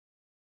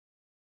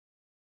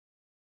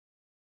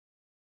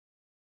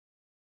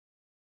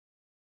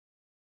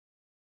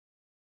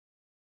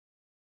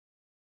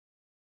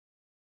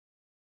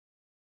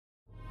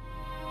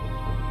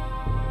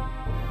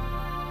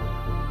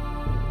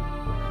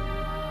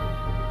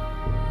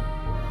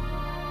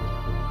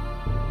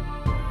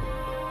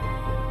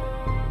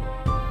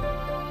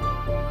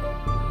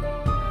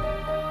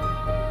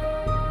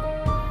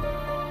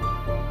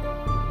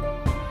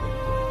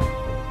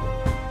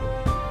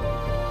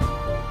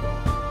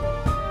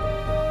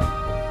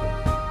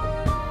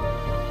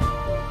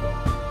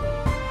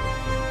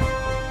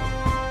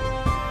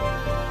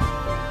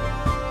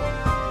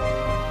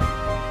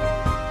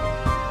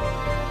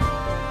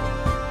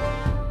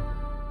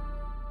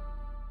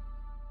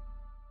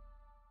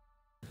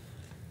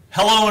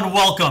Hello and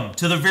welcome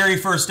to the very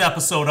first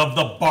episode of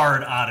the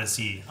Bard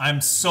Odyssey. I'm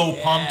so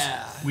pumped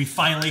we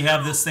finally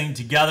have this thing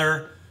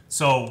together.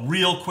 So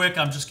real quick,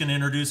 I'm just going to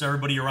introduce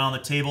everybody around the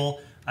table.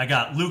 I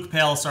got Luke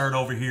Pallisard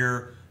over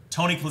here,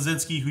 Tony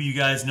Klaczynski, who you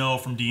guys know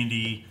from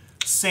D&D,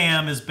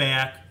 Sam is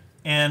back,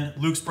 and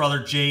Luke's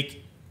brother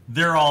Jake.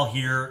 They're all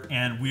here,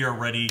 and we are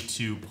ready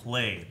to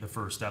play the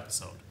first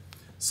episode.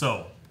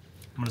 So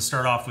I'm going to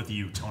start off with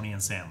you, Tony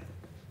and Sam.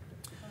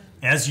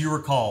 As you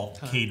recall,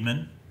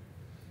 Caedmon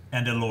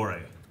and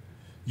Elhorre,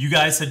 you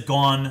guys had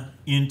gone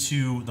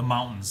into the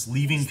mountains,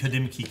 leaving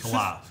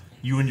Caedmon,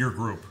 you and your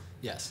group.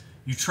 Yes.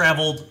 You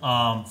traveled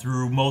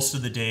through most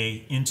of the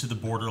day into the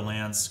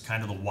borderlands,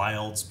 kind of the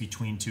wilds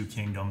between two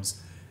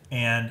kingdoms,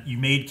 and you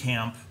made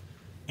camp,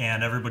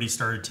 and everybody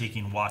started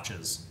taking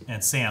watches.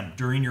 And Sam,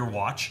 during your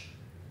watch,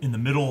 in the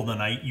middle of the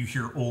night, you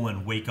hear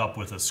Olin wake up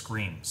with a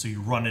scream, so you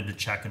run in to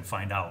check and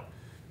find out.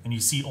 And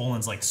you see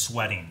Olin's like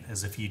sweating,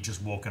 as if he'd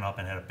just woken up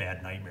and had a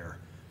bad nightmare.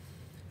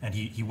 And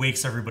he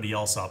wakes everybody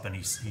else up, and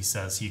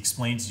he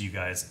explains to you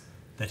guys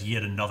that he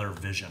had another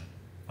vision,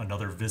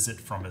 another visit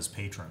from his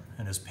patron.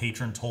 And his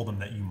patron told him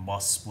that you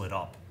must split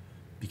up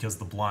because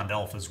the blonde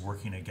elf is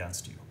working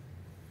against you.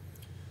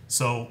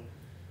 So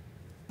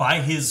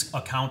by his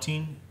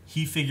accounting,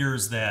 he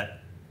figures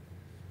that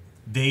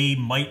they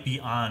might be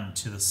on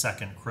to the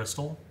second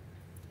crystal,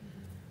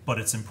 but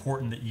it's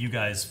important that you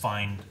guys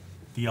find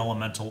the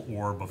elemental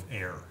orb of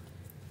air,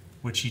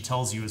 which he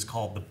tells you is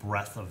called the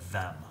breath of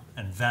Vem.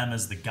 And Vem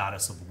is the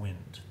goddess of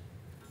wind.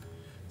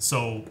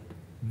 So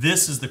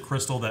this is the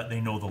crystal that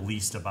they know the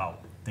least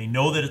about. They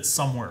know that it's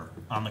somewhere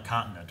on the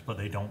continent, but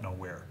they don't know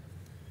where.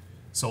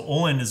 So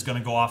Olin is going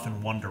to go off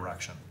in one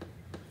direction.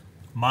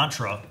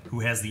 Mantra, who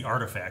has the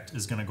artifact,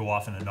 is going to go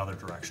off in another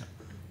direction.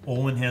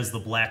 Olin has the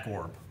black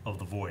orb of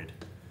the void.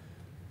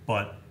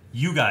 But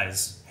you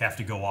guys have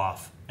to go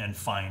off and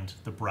find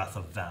the breath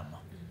of Vem.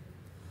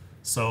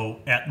 So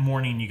at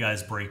morning, you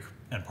guys break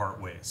and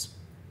part ways.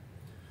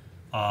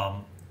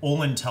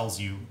 Olin tells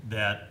you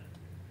that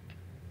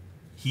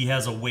he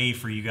has a way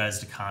for you guys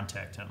to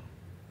contact him.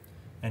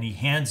 And he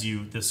hands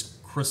you this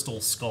crystal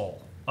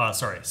skull.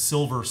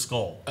 Silver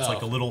skull. It's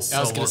like a little silver.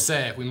 I was going to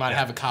say, we might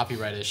have a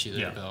copyright issue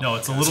there, Bill. No,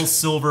 it's a little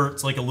silver.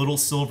 It's like a little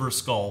silver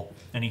skull.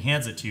 And he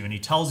hands it to you. And he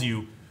tells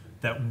you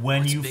that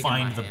when you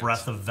find the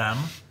breath of Vem,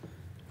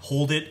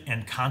 hold it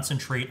and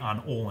concentrate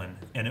on Olin,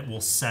 and it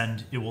will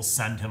send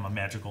him a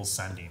magical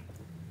sending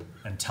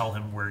and tell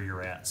him where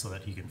you're at so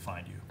that he can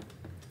find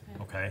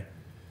you. Okay?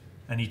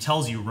 And he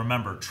tells you,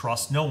 remember,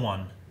 trust no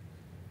one,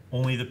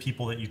 only the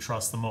people that you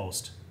trust the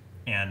most,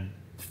 and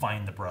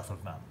find the breath of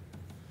Vem.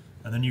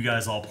 And then you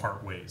guys all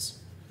part ways.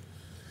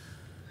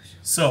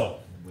 So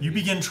you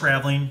begin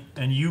traveling,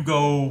 and you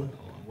go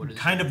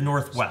kind of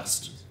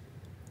northwest.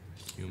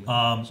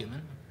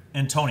 Human?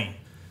 And Tony,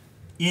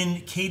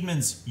 in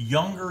Caedmon's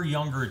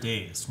younger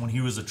days, when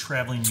he was a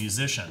traveling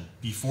musician,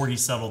 before he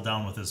settled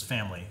down with his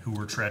family, who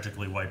were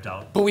tragically wiped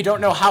out. But we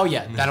don't know how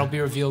yet. That'll be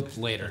revealed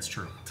later. That's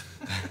true.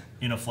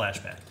 In a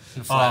flashback.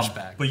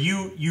 But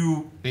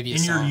you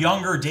in your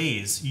younger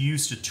days, you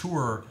used to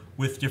tour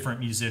with different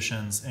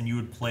musicians, and you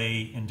would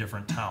play in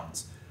different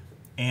towns.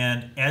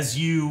 And as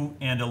you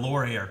and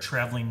Elhorre are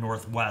traveling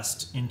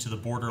northwest into the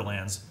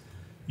borderlands,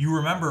 you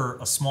remember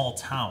a small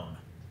town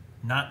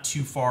not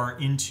too far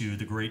into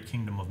the great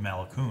kingdom of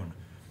Malakun,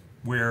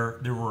 where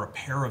there were a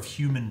pair of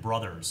human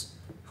brothers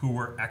who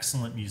were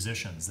excellent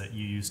musicians that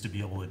you used to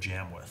be able to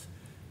jam with.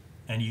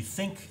 And you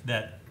think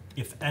that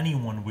if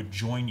anyone would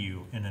join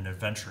you in an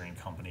adventuring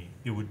company,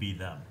 it would be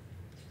them.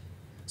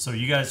 So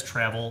you guys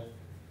travel,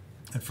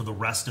 and for the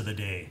rest of the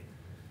day,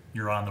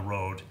 you're on the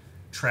road,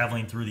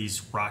 traveling through these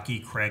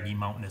rocky, craggy,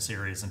 mountainous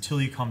areas until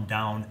you come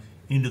down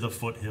into the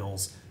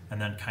foothills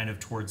and then kind of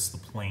towards the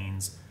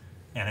plains.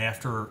 And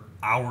after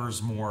hours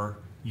more,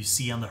 you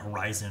see on the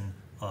horizon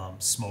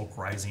smoke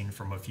rising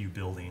from a few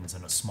buildings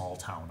and a small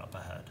town up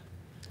ahead.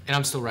 And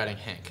I'm still riding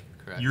Hank,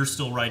 correct? You're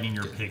still riding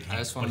your pig,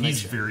 Hank, but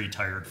he's very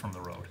tired from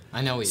the road.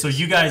 I know he is. So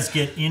you guys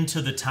get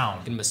into the town.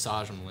 I can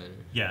massage him later.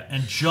 Yeah,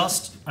 and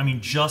just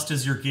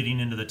as you're getting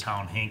into the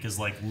town, Hank is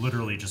like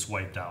literally just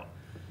wiped out.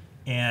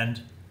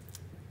 And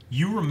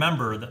you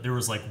remember that there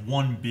was like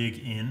one big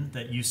inn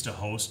that used to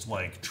host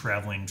like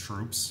traveling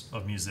troops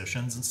of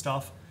musicians and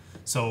stuff.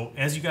 So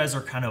as you guys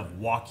are kind of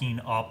walking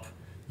up,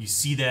 you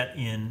see that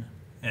inn,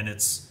 and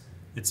it's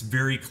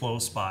very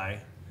close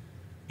by.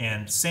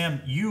 And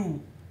Sam,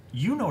 you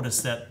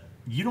notice that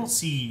you don't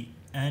see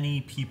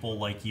any people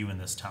like you in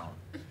this town.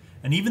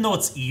 And even though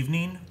it's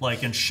evening,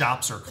 like, and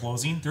shops are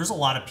closing, there's a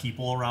lot of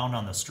people around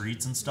on the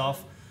streets and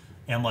stuff.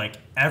 And like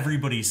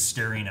everybody's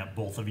staring at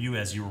both of you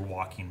as you were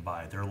walking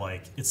by. They're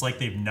like, it's like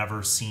they've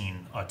never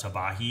seen a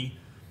Tabahi.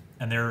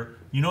 And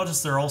you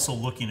notice they're also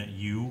looking at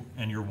you,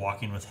 and you're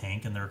walking with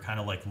Hank, and they're kind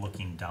of like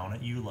looking down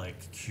at you,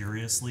 like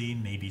curiously,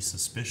 maybe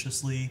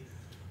suspiciously.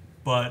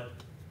 But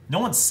no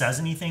one says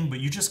anything, but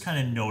you just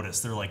kind of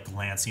notice they're like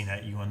glancing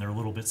at you, and they're a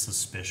little bit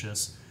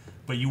suspicious.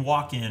 But you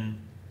walk in,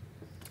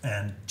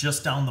 and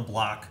just down the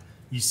block,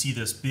 you see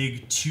this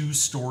big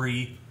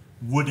 2-story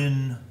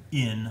wooden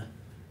inn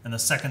and the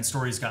second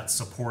story's got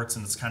supports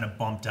and it's kind of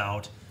bumped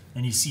out,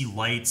 and you see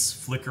lights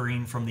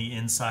flickering from the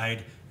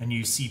inside, and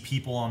you see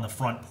people on the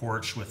front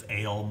porch with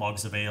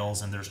mugs of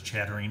ales, and there's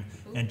chattering,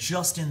 and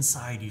just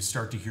inside you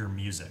start to hear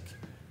music.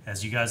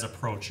 As you guys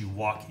approach, you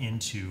walk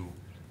into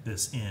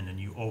this inn and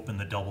you open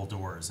the double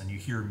doors and you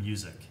hear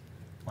music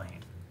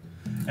playing.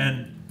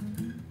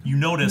 And you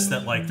notice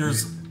that like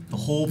the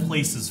whole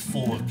place is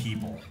full of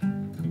people.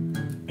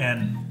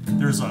 And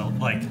there's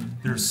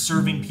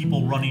serving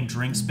people running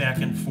drinks back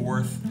and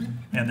forth,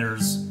 and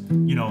there's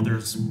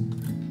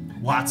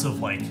lots of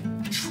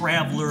like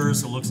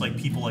travelers. It looks like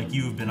people like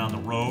you have been on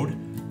the road,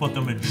 but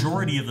the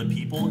majority of the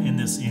people in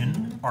this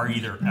inn are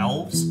either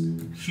elves,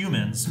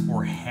 humans,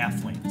 or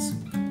halflings.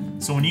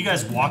 So when you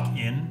guys walk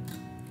in,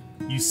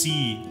 you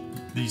see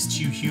these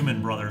two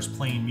human brothers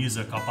playing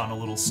music up on a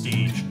little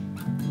stage,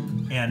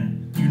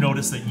 and you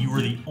notice that you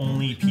are the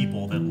only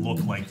people that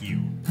look like you.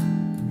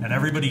 And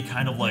everybody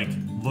kind of like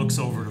looks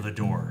over to the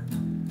door.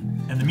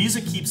 And the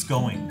music keeps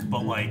going,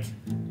 but like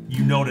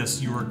you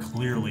notice you are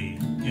clearly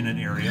in an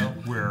area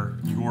where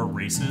your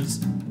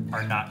races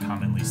are not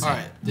commonly seen. All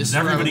right, this is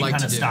everybody what I would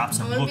like kind of to do. stops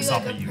and looks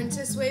up at you.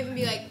 Princess wave and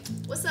be like,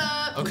 "What's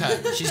up?"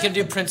 Okay, she's gonna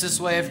do princess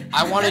wave.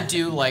 I want to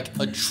do like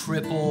a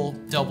triple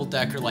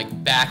double-decker, like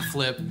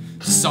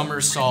backflip,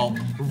 somersault,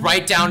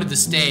 right down to the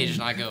stage,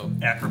 and I go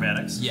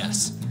Acrobatics?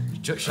 yes.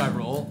 Should I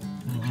roll?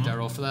 Should I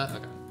roll for that?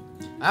 Okay.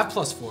 I have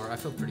 +4. I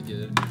feel pretty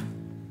good.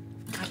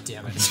 God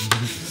damn it.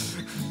 So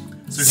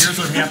here's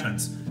what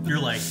happens. You're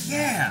like,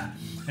 yeah.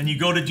 And you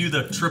go to do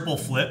the triple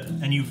flip,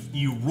 and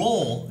you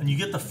roll, and you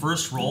get the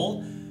first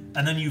roll,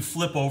 and then you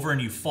flip over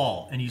and you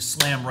fall, and you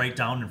slam right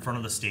down in front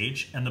of the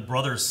stage, and the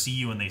brothers see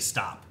you and they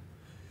stop.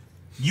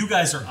 You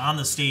guys are on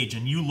the stage,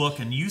 and you look,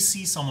 and you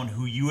see someone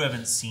who you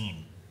haven't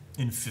seen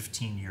in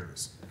 15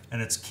 years,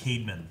 and it's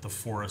Caedmon, the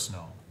forest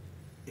gnome.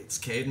 It's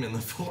Caedmon,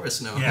 the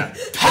forest gnome. Yeah.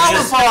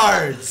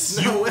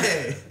 Pallibards! No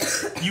way.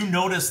 You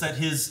notice that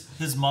his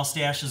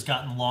mustache has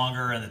gotten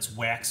longer, and it's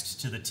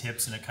waxed to the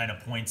tips, and it kind of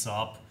points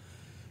up.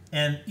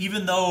 And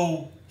even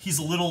though he's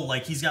a little,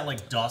 like, he's got,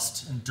 like,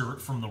 dust and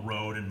dirt from the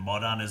road and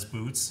mud on his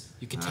boots.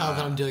 You can tell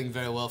that I'm doing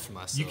very well for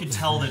myself. You can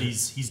tell that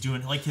he's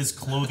doing, like, his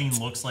clothing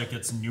looks like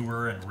it's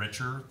newer and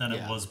richer than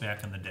it was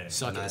back in the day.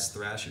 Suck Nice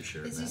Thrasher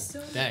shirt, Is man. he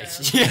still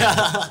Thanks. there?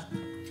 Yeah.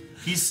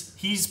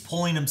 He's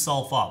pulling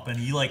himself up, and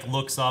he, like,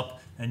 looks up,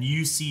 and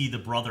you see the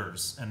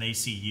brothers, and they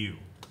see you.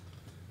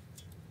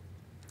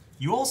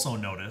 You also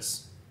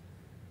notice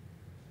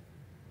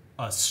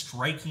a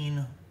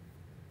striking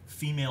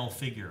female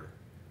figure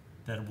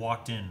that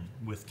walked in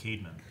with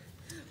Caedmon.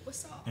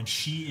 What's up? And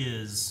she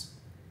is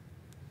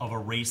of a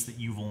race that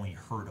you've only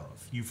heard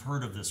of. You've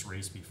heard of this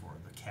race before,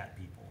 the cat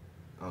people.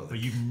 Oh, But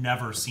you've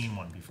never seen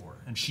one before.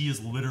 And she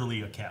is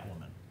literally a cat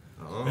woman.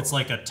 Oh. It's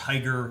like a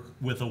tiger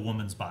with a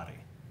woman's body.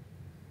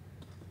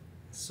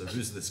 So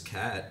who's this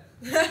cat?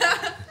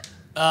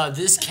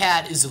 This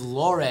cat is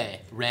Elhorre,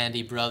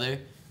 Randy, brother.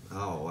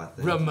 Oh, I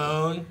think.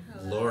 Ramone.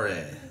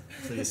 Lore.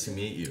 Pleased to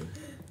meet you.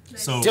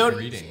 So Don't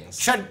Greetings.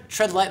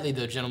 tread lightly,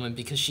 though, gentlemen,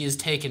 because she is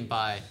taken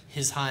by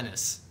His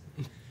Highness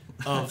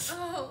of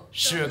Oh,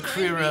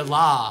 Shirakrira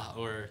La,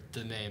 or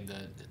the name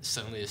that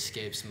suddenly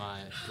escapes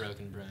my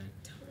broken brain.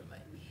 Don't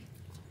remind me.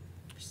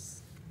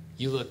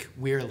 You look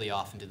wearily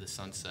off into the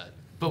sunset,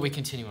 but we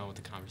continue on with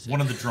the conversation.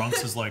 one of the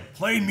drunks is like,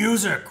 play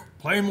music,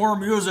 play more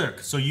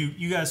music. So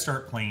you guys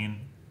start playing,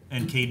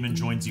 and Caedmon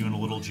joins you in a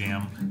little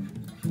jam.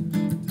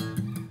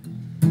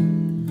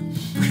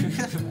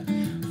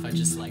 If I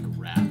just like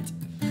rapped,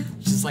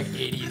 just like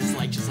 80s,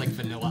 like just like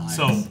Vanilla Ice.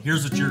 So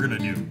here's what you're gonna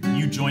do.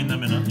 You join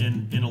them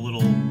in a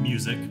little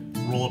music.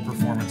 Roll a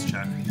performance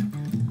check.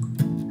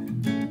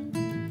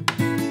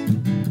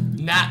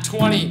 Nat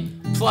 20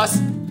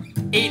 plus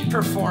 8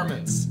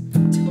 performance.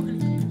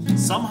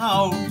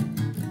 Somehow,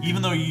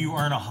 even though you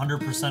aren't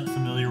 100%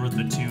 familiar with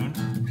the tune,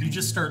 you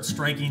just start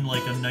striking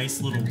like a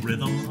nice little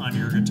rhythm on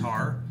your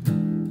guitar.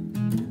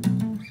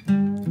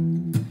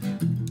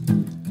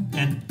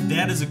 And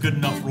that is a good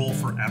enough roll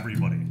for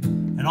everybody.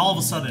 And all of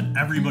a sudden,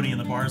 everybody in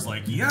the bar is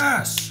like,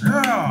 yes,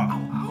 yeah!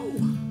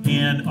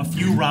 And a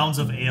few rounds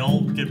of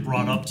ale get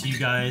brought up to you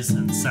guys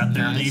and set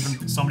there.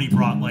 Nice. Somebody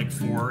brought like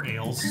 4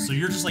 ales. So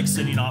you're just like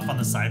sitting off on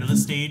the side of the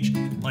stage,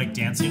 like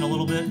dancing a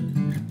little bit.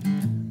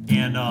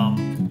 And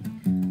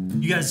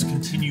you guys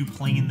continue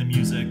playing the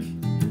music,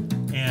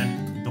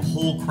 and the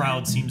whole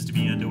crowd seems to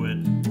be into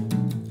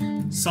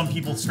it. Some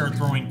people start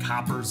throwing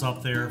coppers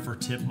up there for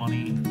tip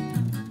money.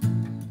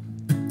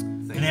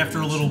 And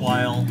after a little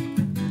while,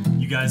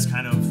 you guys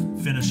kind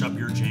of finish up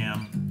your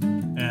jam,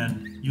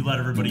 and you let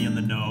everybody in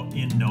know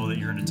that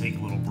you're going to take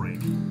a little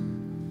break.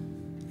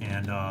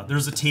 And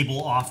there's a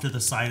table off to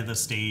the side of the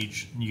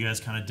stage, and you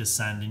guys kind of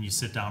descend and you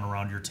sit down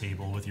around your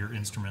table with your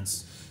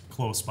instruments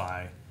close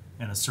by.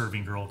 And a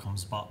serving girl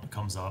comes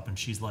up, and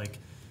she's like,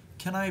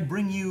 "Can I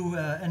bring you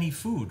any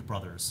food,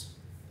 brothers?"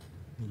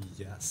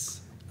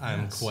 Yes.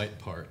 I'm Yes. quite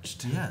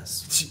parched.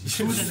 Yes.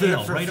 Food and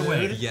ale right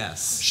away.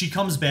 Yes. She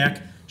comes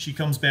back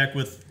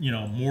with,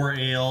 more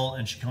ale,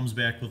 and she comes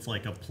back with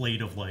like a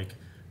plate of like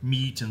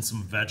meat and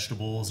some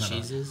vegetables and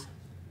Cheeses?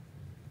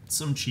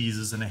 some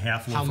cheeses and a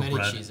half loaf How of many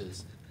bread.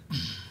 cheeses?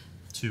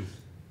 2.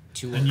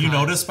 2. And you kinds.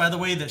 notice, by the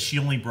way, that she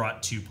only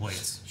brought 2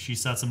 plates. She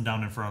sets them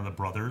down in front of the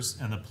brothers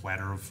and the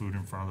platter of food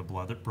in front of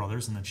the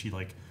brothers, and then she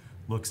like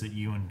looks at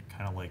you and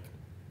kind of like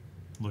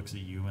looks at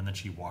you, and then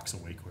she walks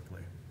away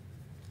quickly.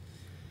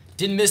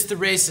 Didn't miss the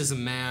racism,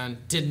 man.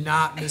 Did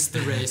not miss the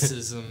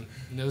racism.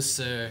 No,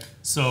 sir.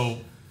 So,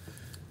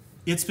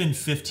 it's been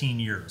 15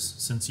 years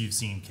since you've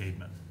seen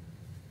Caedmon.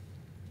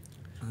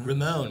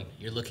 Ramone,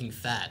 you're looking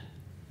fat.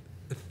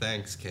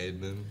 Thanks,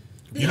 Caedmon.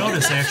 You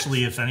notice,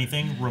 actually, if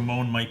anything,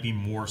 Ramone might be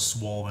more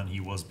swole than he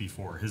was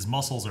before. His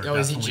muscles are Oh,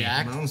 is he definitely...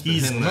 jacked? Ramone's been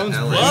He's- hitting that Ramone's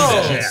LA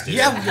really shit, jacked. dude.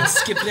 You haven't been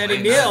skipping any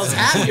meals,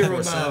 have you,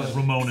 Ramone?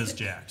 Ramone is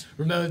jacked.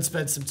 Ramone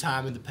spent some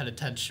time in the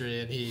penitentiary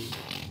and he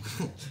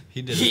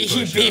He did.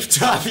 he beefed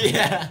up,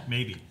 yeah.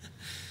 Maybe.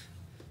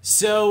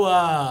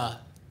 So,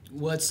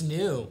 what's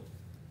new,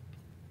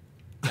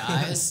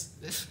 guys?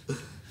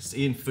 Just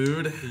eating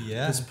food.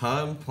 Yeah. This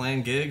pub,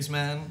 playing gigs,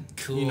 man.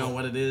 Cool. You know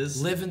what it is.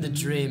 Living the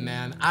dream,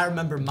 man. I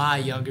remember my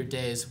younger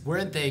days.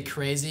 Weren't they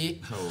crazy?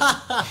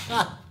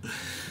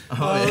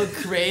 Oh,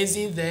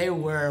 crazy they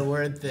were,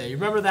 weren't they? You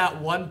remember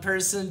that one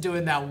person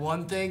doing that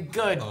one thing?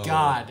 Good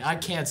God, I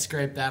can't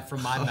scrape that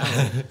from my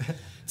mouth.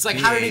 It's like,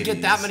 how did he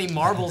get that 80s. many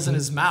marbles in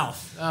his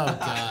mouth? Oh,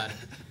 God.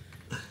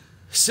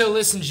 So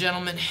listen,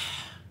 gentlemen.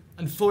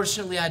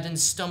 Unfortunately, I didn't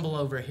stumble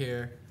over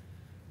here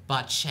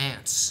by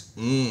chance.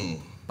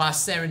 By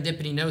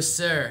serendipity, no,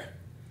 sir.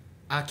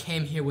 I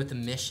came here with a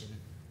mission.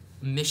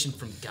 A mission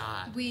from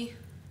God. We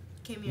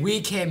came here. We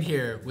came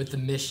here with a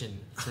mission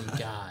from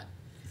God.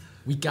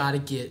 We gotta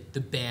get the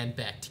band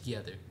back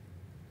together.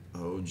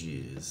 Oh,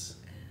 jeez.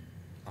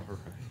 All right.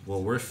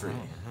 Well, we're free.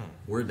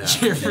 We're down.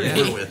 You're free.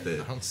 We're with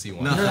it. I don't see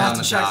one. You Nothing don't have on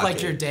to the check like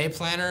docket. your day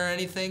planner or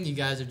anything. You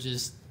guys are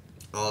just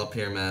All up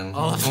here, man.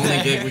 All up Only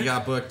there. gig we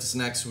got booked is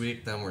next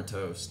week, then we're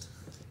toast.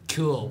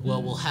 cool.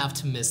 Well, we'll have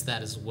to miss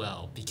that as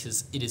well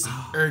because it is an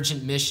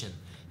urgent mission.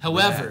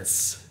 However,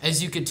 Rats.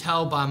 as you could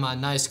tell by my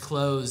nice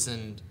clothes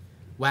and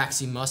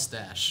waxy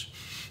mustache,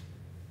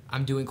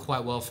 I'm doing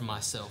quite well for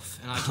myself.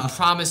 And I can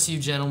promise you,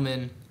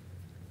 gentlemen,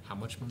 how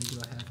much money do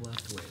I have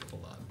left? Wait,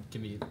 hold on.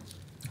 Give me.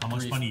 How much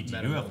Brief money do you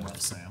medical have note.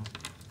 left, Sam?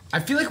 I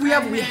feel like we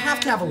have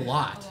to have a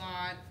lot. A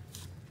lot.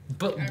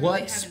 But I really what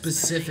haven't spent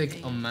specific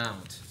anything.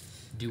 amount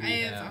do we I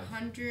have have?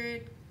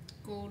 100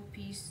 gold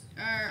pieces.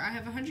 I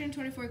have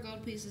 124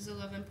 gold pieces,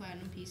 11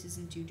 platinum pieces,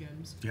 and 2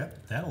 gems.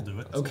 Yep, that'll do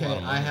it. Okay, lot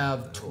of I money.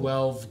 have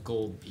 12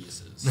 gold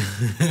pieces.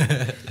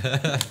 Pretty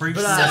sure But,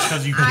 that's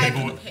because you I can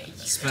can go. pay you.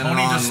 Spend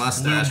Tony it on just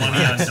blew mustache.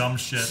 money on dumb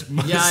shit.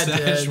 Yeah, I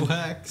Mustache did.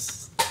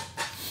 wax.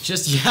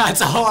 Just yeah,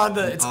 it's all on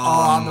the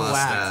all on the wax.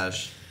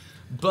 mustache.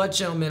 But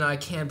gentlemen, I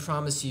can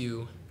promise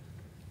you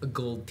a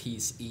gold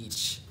piece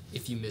each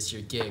if you miss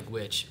your gig,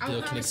 which I'll Bill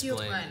can promise you a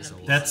explain. platinum is a piece.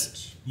 lot.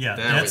 That's yeah,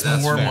 There that's we-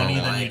 that's more fair. money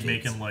I than like you'd it.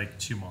 make in like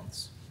 2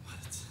 months.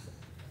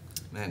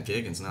 Man,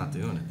 gigging's not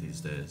doing it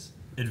these days.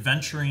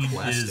 Adventuring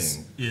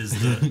Questing. is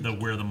the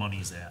where the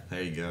money's at.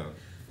 There you go.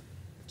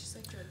 Just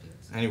like drug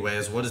deals.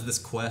 Anyways, what does this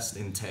quest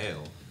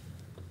entail?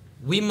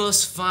 We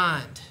must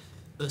find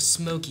a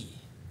smoky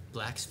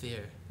black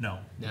sphere. No,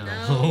 No.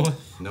 No.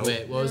 Nope.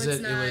 Wait, what was No, it? it's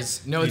It not.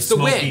 was no, A it's the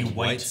smoky wind.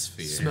 white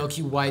sphere.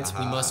 Smoky whites.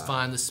 We must Ah.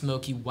 find the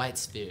smoky white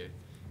sphere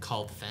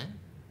called Fen.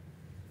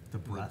 the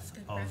breath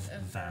The of breath of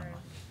them. The Fem.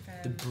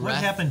 breath. What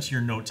happened to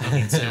your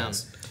note-taking Damn.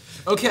 skills?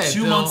 Okay,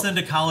 2 Bill, months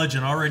into college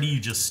and already you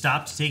just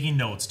stopped taking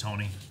notes,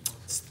 Tony.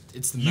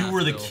 it's the You math,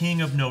 were the Bill.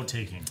 king of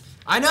note-taking.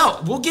 I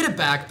know. We'll get it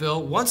back,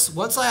 Bill. Once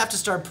I have to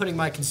start putting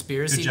my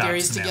conspiracy Good job,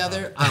 theories Samantha.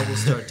 together, I will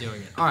start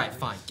doing it. All right,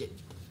 fine.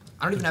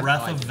 I don't even The have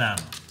breath no of idea. them.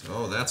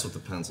 Oh, that's what the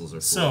pencils are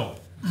for. So,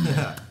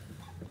 yeah.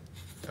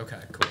 Okay,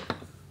 cool.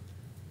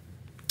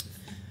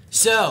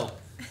 So,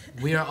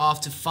 we are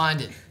off to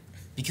find it.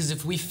 Because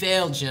if we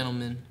fail,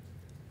 gentlemen,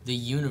 the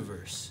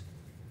universe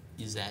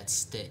is at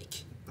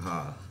stake.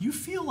 you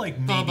feel like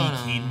maybe Ba-ba-da.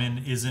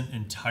 Caedmon isn't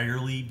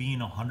entirely being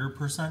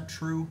 100%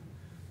 true,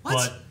 What?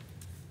 but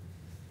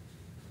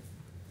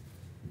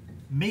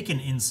make an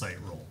insight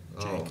roll,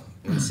 Jake. Oh,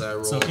 insight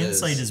roll. So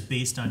insight is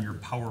based on your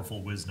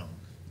powerful wisdom.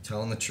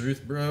 telling the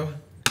truth, bro.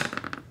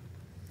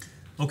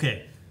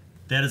 Okay,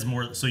 that is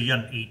more. So you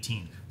got an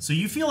 18. So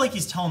you feel like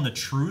he's telling the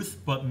truth,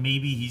 but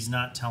maybe he's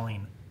not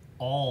telling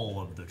all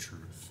of the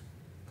truth.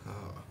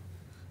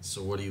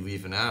 So what are you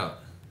leaving out?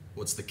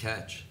 What's the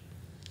catch?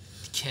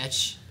 The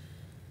catch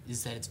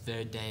is that it's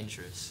very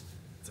dangerous.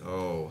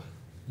 Oh,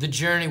 The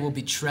journey will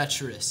be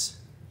treacherous.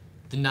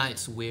 The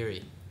nights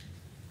weary.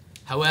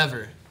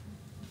 However,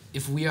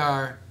 if we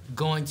are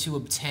going to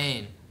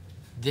obtain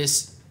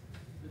this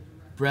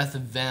breath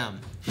of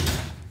Vem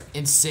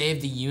and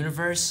save the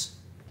universe,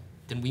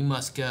 then we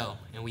must go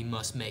and we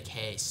must make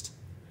haste.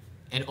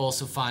 And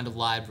also find a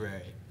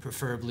library,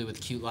 preferably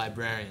with cute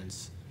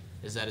librarians,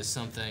 as that is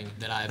something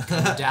that I've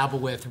come to dabble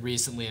with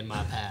recently in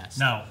my past.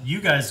 Now,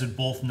 you guys would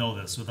both know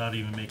this without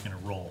even making a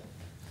roll.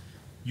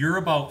 You're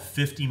about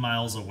 50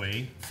 miles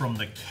away from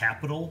the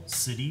capital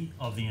city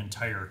of the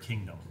entire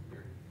kingdom.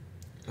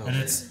 And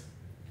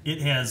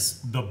it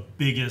has the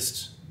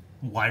biggest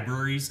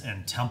libraries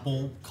and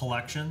temple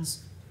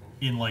collections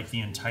in like the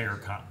entire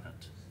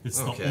continent. It's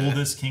Okay. the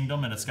oldest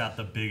kingdom, and it's got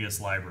the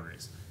biggest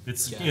libraries.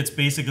 It's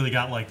basically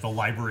got like the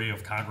Library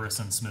of Congress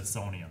and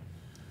Smithsonian.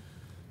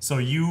 So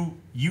you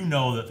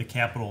know that the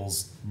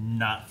capital's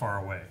not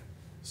far away.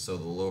 So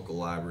the local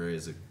library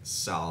is a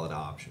solid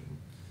option.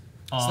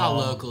 It's not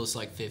local. It's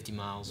like 50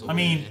 miles away. I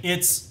mean,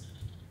 it's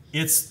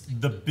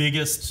the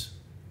biggest.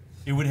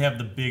 It would have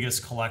the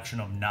biggest collection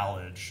of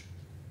knowledge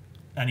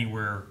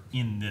anywhere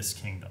in this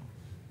kingdom.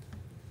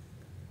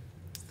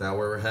 Is that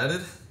where we're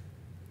headed?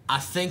 I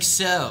think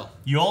so.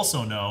 You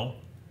also know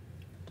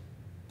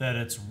that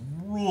it's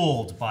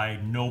ruled by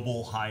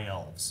noble high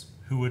elves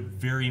who would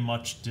very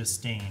much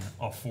disdain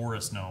a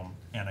forest gnome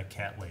and a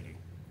cat lady.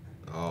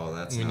 Oh,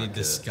 that's We not need good.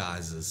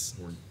 disguises.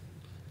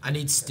 I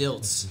need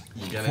stilts.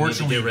 You're gonna need to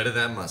Fortunately- get rid of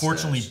that mustache.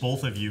 Fortunately,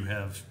 both of you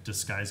have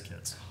disguise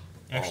kits.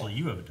 Actually,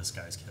 you have a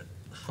disguise kit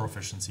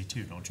proficiency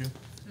too, don't you?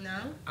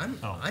 No?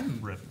 Oh,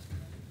 rip.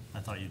 I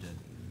thought you did.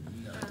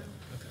 Okay,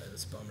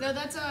 that's a bummer. No,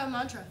 that's a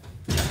mantra.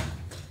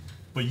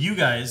 But you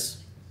guys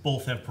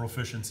both have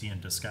proficiency in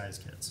disguise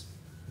kits.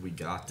 We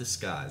got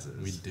disguises.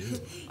 We do.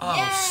 Oh,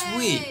 Yay!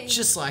 sweet.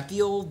 Just like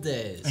the old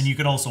days. And you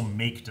can also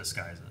make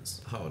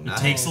disguises. Oh, It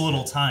nice. takes a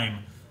little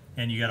time,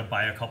 and you got to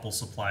buy a couple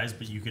supplies,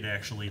 but you could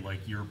actually,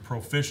 like, your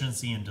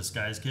proficiency in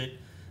disguise kit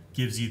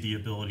gives you the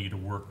ability to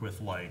work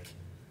with, like,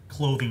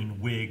 clothing,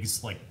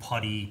 wigs, like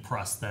putty,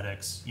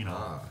 prosthetics, you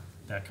know,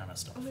 that kind of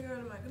stuff. Oh my god,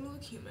 am I gonna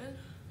look human?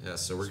 Yeah,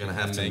 so we're So gonna we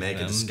have can to make make a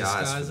them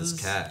disguise for this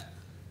disguises? cat.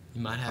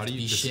 You might How have do to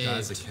you be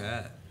disguise shaved. a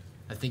cat?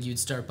 I think you'd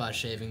start by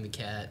shaving the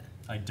cat.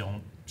 I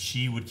don't.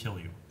 She would kill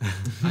you.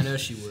 I know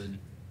she would.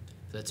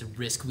 That's a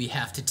risk we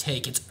have to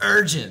take. It's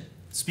urgent.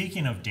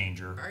 Speaking of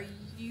danger, Are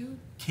you?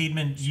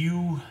 Caedmon,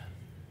 you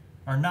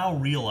are now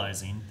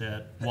realizing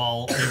that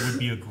while it would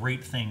be a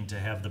great thing to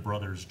have the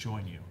brothers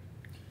join you,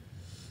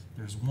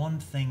 there's one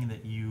thing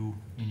that you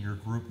in your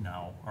group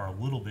now are a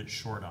little bit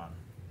short on.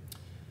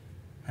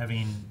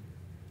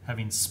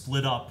 Having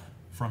split up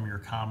from your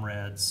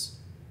comrades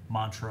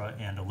Mantra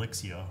and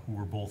Elixia, who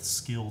were both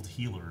skilled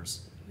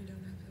healers, We don't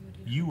have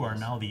somebody. you are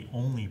now the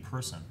only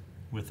person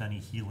with any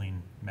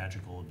healing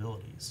magical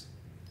abilities.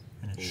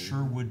 And it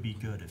sure would be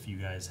good if you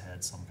guys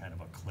had some kind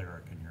of a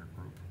cleric in your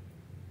group.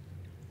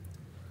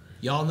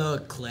 Y'all know a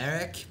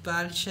cleric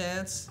by any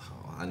chance?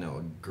 Oh, I know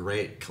a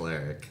great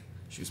cleric.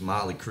 She was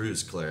Molly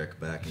Crew's cleric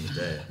back in the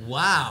day.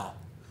 Wow.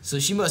 So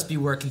she must be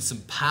working some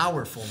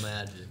powerful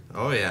magic.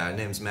 Oh yeah, her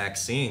name's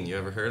Maxine. You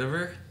ever heard of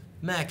her?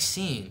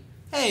 Maxine.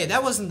 Hey,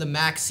 that wasn't the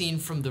Maxine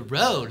from the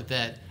road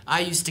that I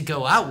used to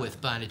go out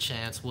with by any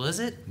chance, was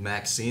it?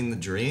 Maxine the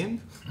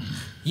Dream?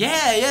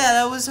 Yeah,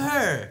 that was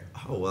her.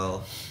 Oh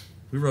well,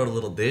 we wrote a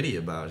little ditty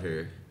about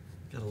her.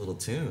 Got a little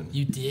tune.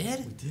 You did?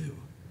 We do.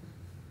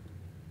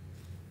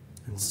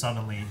 And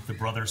suddenly, the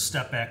brothers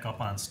step back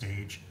up on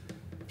stage.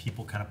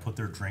 People kind of put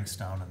their drinks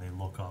down and they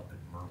look up and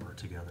murmur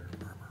together.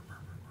 Murmur,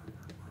 murmur,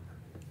 murmur,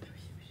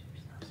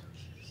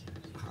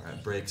 murmur. All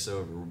right, break's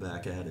over. We're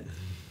back at it.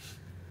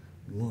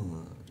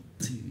 1,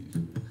 2.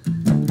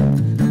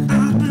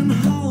 I've been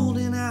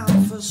holding out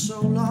for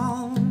so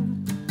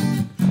long,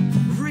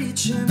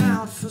 reaching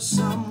out for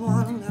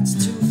someone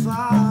that's too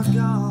far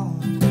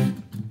gone.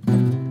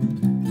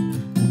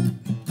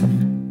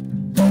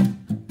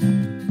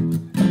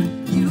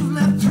 You've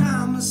left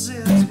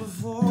promises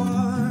before,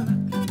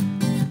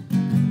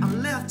 I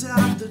left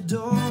out the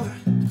door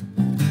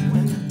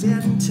when the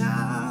dead in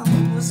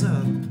time was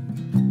up,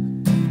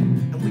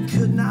 and we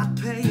could not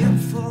pay in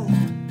full.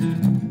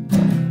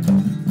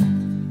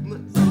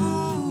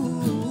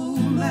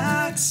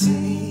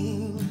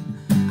 Maxine,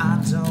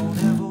 I don't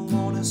ever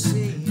wanna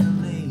see you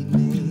leave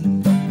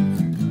me.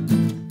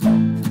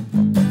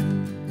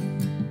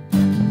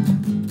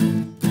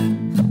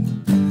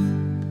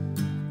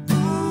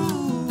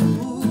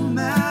 Ooh,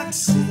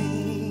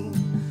 Maxine,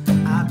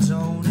 I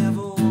don't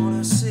ever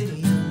wanna see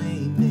you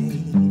leave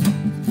me.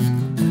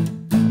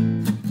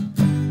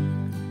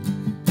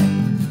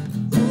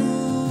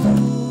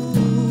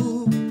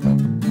 Ooh,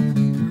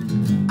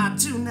 I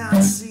do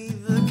not see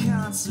the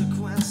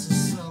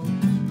consequences, so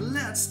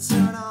let's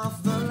turn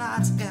off the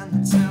lights and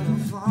the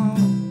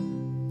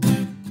telephone.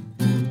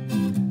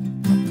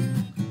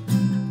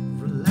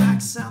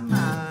 Relax our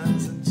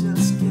minds and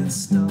just get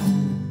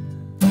stoned.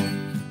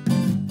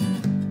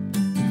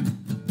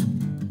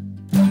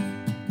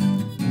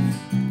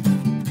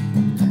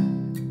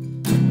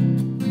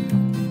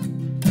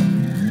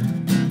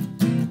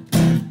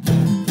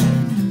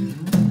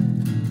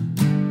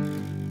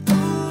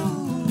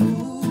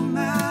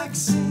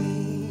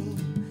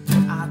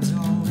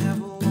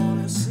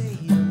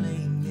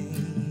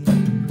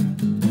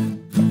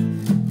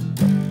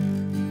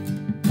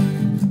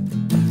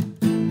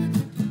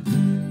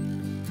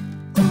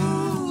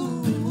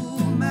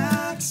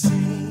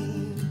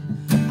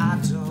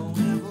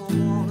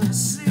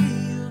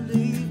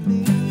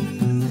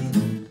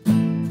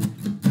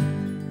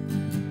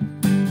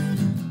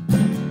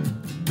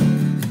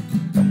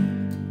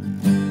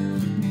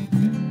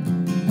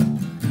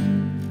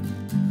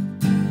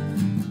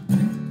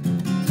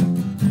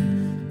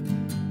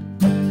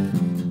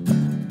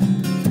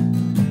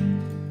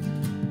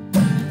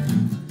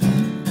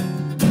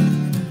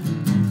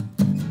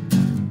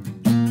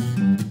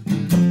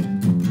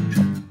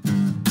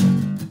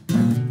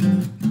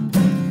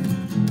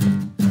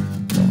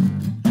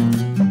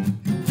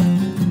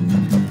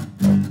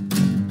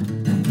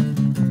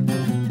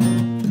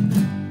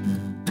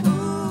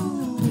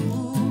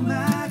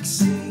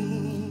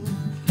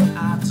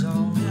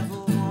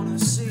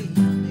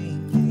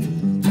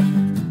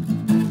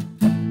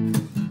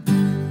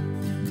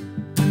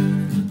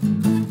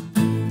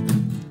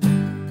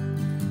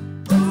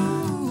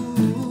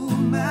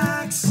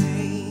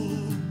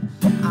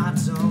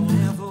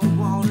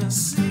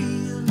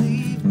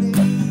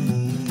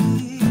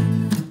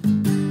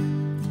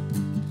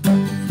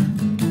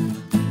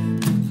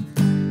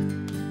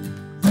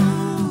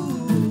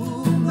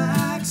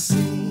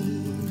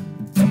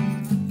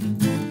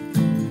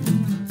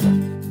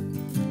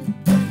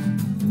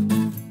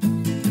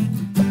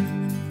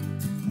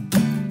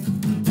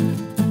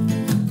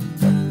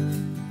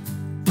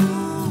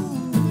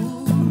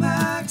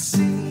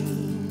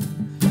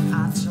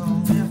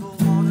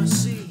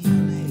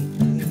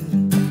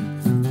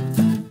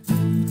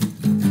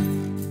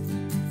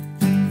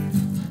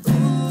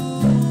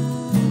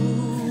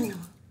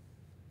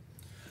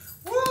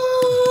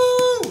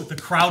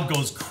 crowd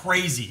goes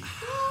crazy.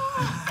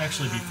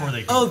 Actually, before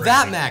they go Oh, crazy,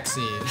 that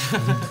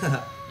Maxine.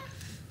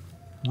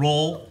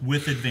 roll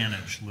with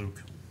advantage,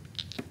 Luke.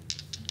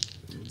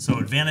 So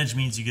advantage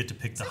means you get to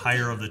pick the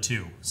higher of the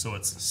two. So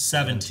it's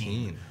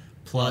 17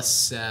 Plus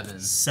 7.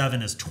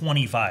 7 is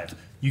 25.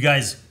 You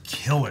guys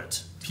kill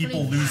it.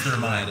 People lose their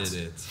minds.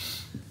 it.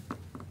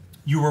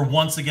 You were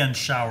once again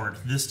showered,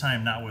 this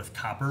time not with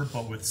copper,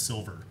 but with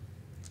silver.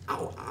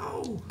 Ow,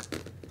 ow.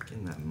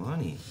 Getting that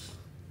money.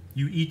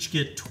 You each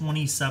get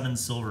 27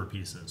 silver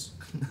pieces.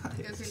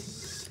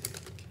 Nice.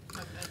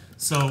 Okay.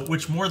 So,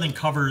 which more than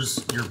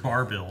covers your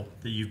bar bill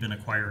that you've been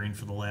acquiring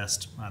for the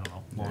last, I don't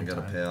know, long I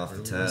gotta time. pay off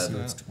the So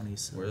tab. it's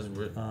 27.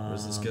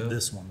 Where's this go?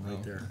 This one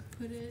right there.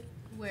 Put it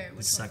where? The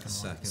Which second one,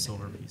 Second.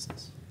 silver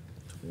pieces.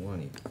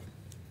 20.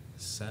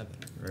 7.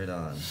 Right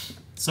on.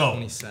 So,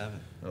 27.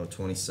 Oh,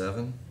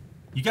 27?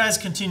 you guys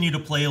continue to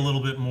play a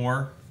little bit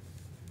more.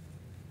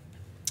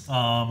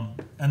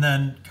 And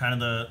then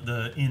kind of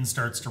the inn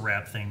starts to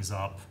wrap things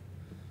up.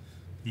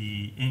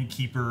 The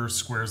innkeeper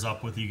squares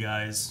up with you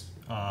guys.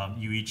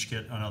 You each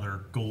get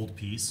another gold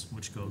piece,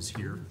 which goes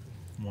here.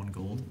 1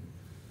 gold.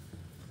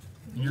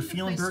 And you're Need a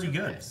feeling place pretty to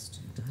good. rest.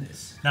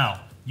 Nice.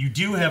 Now, you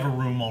do have a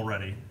room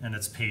already, and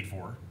it's paid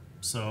for.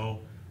 So,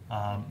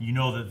 you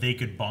know that they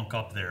could bunk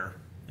up there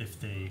if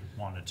they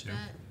wanted to.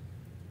 That-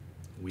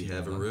 We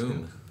have a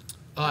room.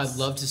 Oh, I'd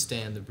love to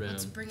stay in the room.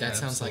 Let's bring That it.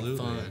 sounds like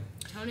Absolutely. fun.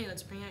 Tony,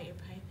 let's bring out your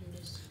pipe and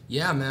just.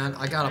 Yeah, man.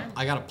 I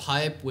got a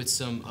pipe with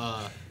some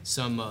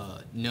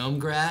gnome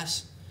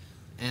grass,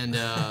 and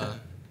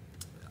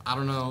I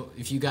don't know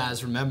if you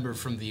guys remember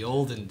from the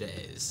olden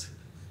days.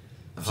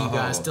 If you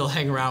guys Oh. still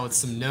hang around with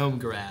some gnome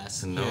grass.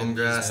 Some gnome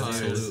grass,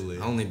 dude. Absolutely.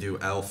 I only do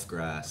elf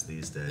grass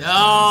these days.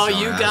 Oh, I'm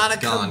you sorry, gotta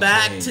I've come gone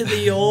back clean. to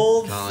the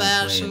old Gone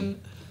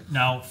fashioned.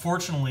 Now,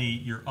 fortunately,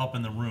 you're up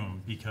in the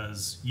room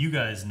because you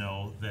guys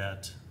know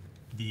that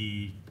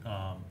the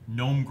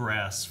gnome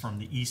grass from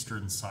the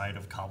eastern side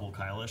of Cobble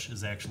Kylish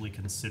is actually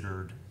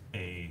considered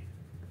a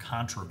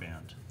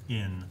contraband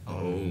in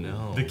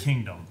No. the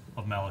kingdom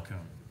of Malakun.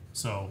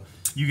 So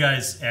you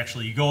guys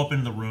actually, you go up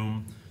into the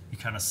room, you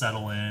kind of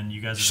settle in,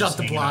 you guys are Shut just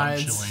the hanging out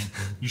and blinds.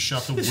 chilling. You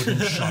shut the wooden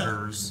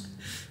shutters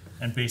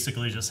and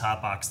basically just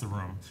hotbox the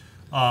room.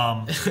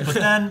 But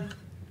then,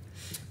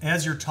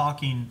 as you're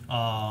talking,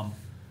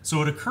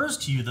 so it occurs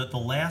to you that the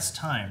last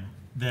time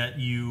that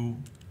you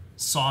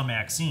saw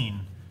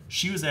Maxine,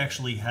 she was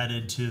actually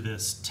headed to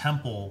this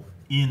temple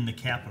in the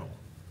capital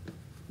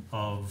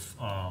of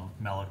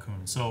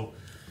Malakun. So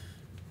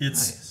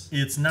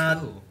it's not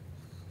Cool.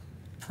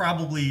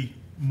 probably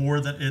more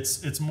than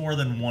it's more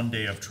than 1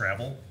 day of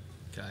travel.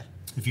 Okay.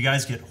 If you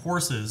guys get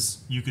horses,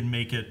 you can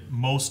make it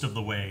most of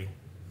the way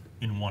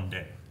in 1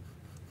 day.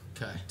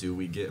 Okay. Do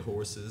we get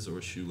horses or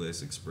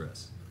Shoelace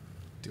Express?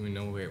 Do we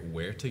know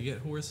where to get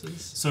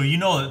horses? So you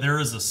know that there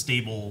is a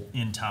stable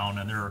in town,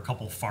 and there are a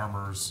couple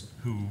farmers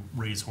who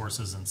raise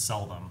horses and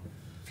sell them.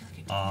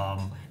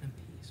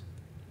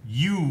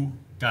 You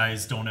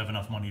guys don't have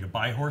enough money to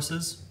buy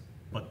horses,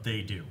 but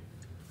they do.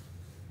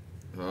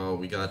 Oh,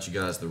 we got you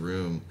guys the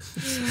room.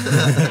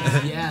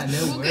 Yeah,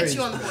 no We'll worries. get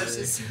you on the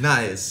horses.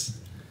 Nice.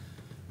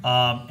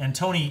 And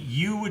Tony,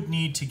 you would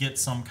need to get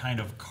some kind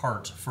of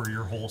cart for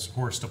your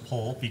horse to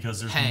pull because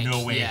there's Hank,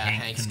 no way yeah,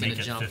 Hank Hank's can gonna make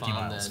it jump 50 on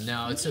miles.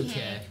 No, it's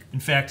okay. In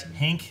fact,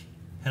 Hank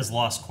has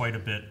lost quite a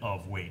bit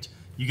of weight.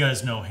 You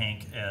guys know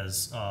Hank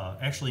as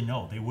actually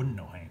no, they wouldn't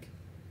know Hank.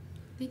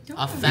 They don't.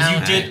 I know.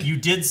 found You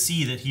did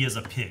see that he has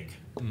a pig.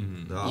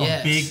 Oh,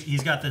 Yes.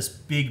 He's got this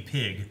big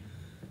pig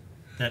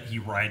that he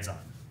rides on.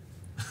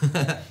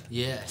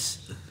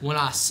 Yes. When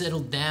I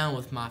settled down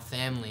with my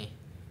family,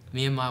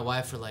 me and my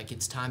wife were like,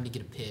 it's time to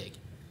get a pig.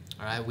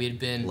 All right, we had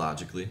been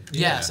Logically.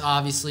 yes, Yeah.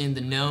 obviously in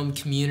the gnome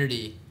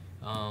community,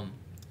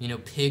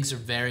 pigs are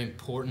very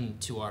important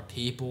to our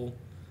people.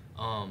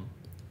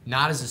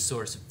 Not as a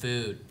source of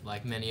food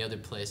like many other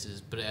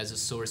places, but as a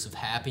source of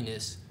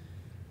happiness,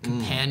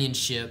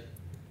 companionship,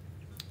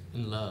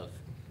 and love.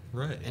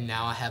 Right. And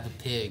now I have a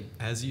pig.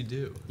 As you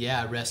do.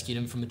 Yeah, I rescued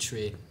him from a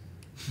tree.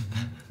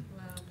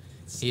 Wow.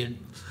 He had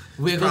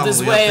wiggled his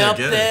Probably way up up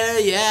there there.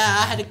 Yeah,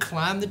 I had to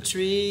climb the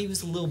tree. He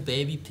was a little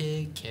baby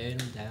pig,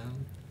 carried him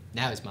down.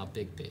 Now he's my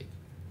big pig.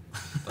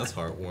 That's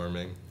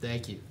heartwarming.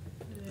 Thank you.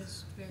 It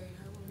is very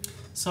heartwarming.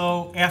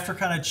 So after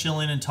kind of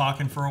chilling and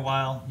talking for a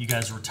while, you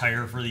guys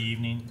retire for the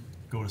evening,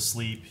 go to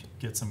sleep,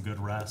 get some good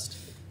rest.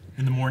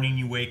 In the morning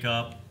you wake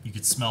up, you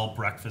could smell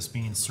breakfast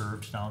being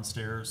served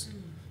downstairs.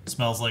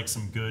 Smells like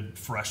some good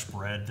fresh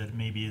bread that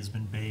maybe has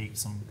been baked,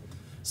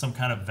 some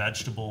kind of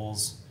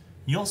vegetables.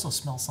 You also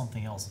smell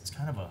something else. It's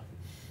kind of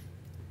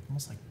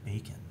almost like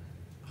bacon.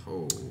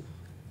 Oh.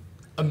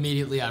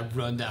 Immediately I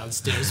run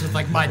downstairs with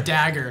like my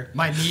dagger,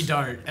 my knee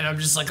dart, and I'm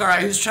just like, all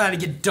right, who's trying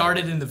to get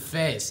darted in the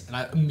face? And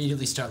I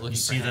immediately start looking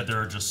You for see Hank. that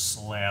there are just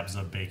slabs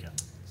of bacon.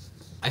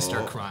 I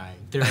start crying.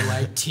 There are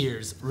like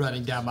tears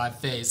running down my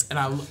face, and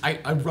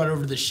I run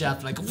over to the chef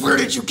and I go, where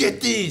did you get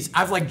these?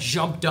 I've like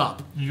jumped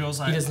up. He goes,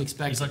 He doesn't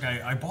expect He's it.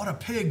 like, I bought a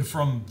pig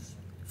from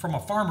a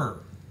farmer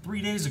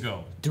 3 days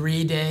ago.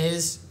 3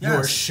 days? Yes.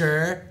 You're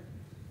sure?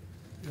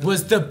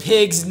 Was the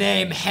pig's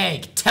name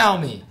Hank? Tell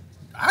me.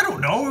 I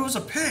don't know. It was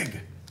a pig.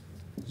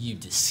 You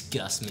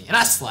disgust me. And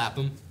I slap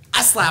him.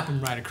 I slap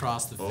him right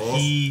across the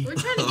face. He We're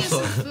trying to get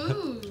some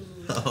food.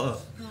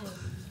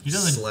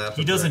 Slap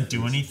he a doesn't do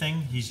breakfast.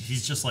 anything.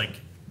 He's just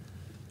like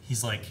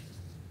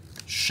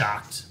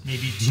shocked,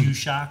 maybe too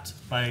shocked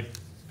by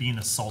being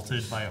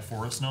assaulted by a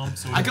forest gnome.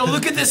 So I go,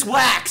 look at this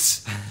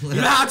wax. You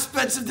know how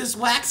expensive this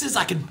wax is?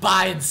 I can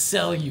buy and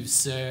sell you,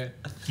 sir.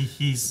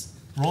 he's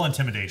roll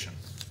intimidation.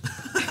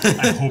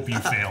 I hope you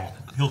fail.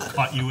 He'll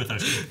cut you with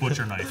a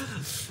butcher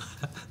knife.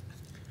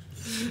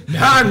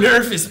 Now I'm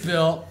nervous,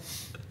 Bill.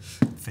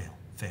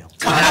 Fail.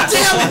 God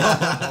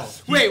damn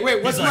it!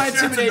 Wait, what's He's my like,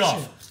 "That's intimidation?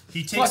 enough."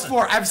 He takes Plus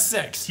 4, I have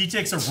 6. He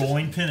takes a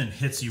rolling pin and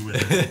hits you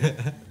with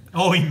it.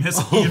 Oh, he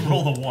missed. He didn't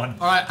roll the 1.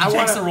 All right, he I takes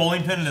wanna- the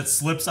rolling pin and it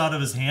slips out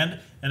of his hand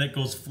and it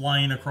goes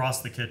flying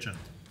across the kitchen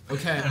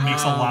Okay. and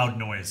makes a loud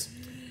noise.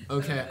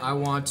 Okay, I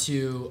want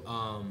to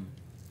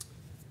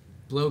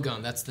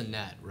blowgun. That's the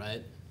net,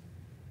 right?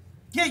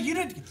 Yeah, you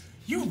did.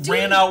 You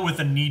ran out with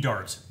a knee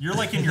dart. You're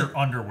like in your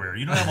underwear.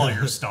 You don't have all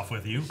your stuff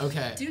with you.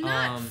 Okay. Do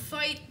not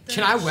fight the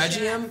Can I wedgie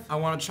chef. him? I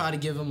want to try to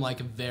give him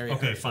like a very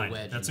Okay, hurtful fine.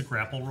 wedgie. That's a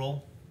grapple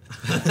roll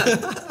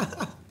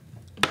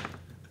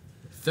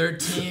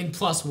 13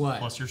 plus what?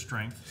 plus your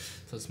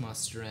strength, Plus my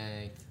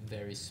strength,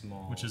 very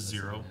small. which is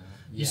That's 0. what I know.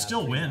 You Yeah, still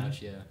pretty win.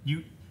 much, yeah.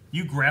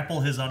 You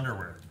grapple his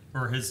underwear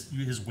or his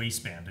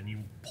waistband and you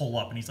pull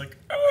up and he's like,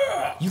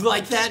 "Ugh!" You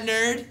like that,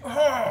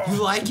 nerd?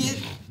 You like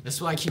it?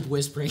 That's why I keep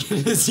whispering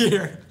in his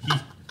ear.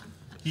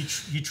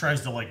 He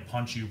tries to like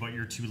punch you, but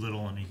you're too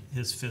little, and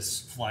his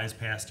fist flies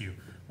past you.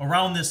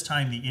 Around this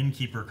time, the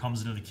innkeeper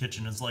comes into the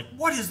kitchen and is like,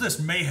 "What is this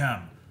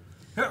mayhem?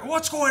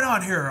 What's going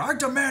on here? I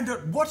demand it.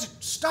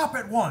 Stop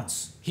at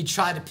once." He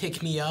tried to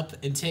pick me up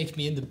and take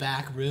me in the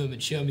back room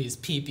and show me his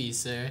pee-pee,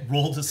 sir.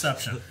 Roll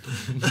deception.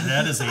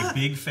 That is a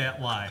big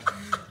fat lie.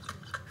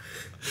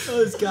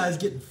 Oh, this guy's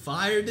getting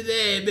fired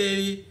today,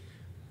 baby.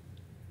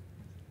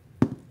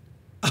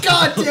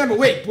 God damn it!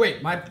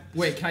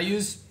 Wait. Can I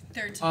use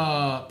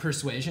 13.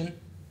 persuasion?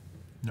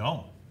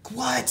 No,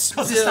 What?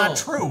 because it's not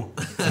true.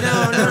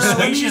 No.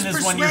 Persuasion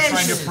is when you're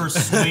trying to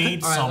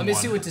persuade All right, someone. let me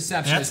see what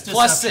deception That's is.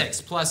 Plus deception.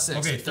 6. Plus 6.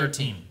 Okay, so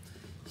 13.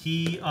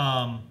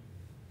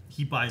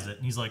 He buys it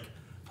and he's like,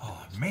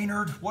 "Oh,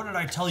 Maynard, what did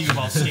I tell you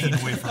about staying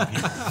away from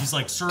people?" He's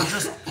like, "Sir,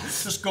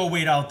 just go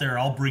wait out there.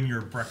 I'll bring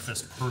your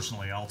breakfast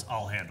personally.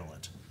 I'll handle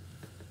it."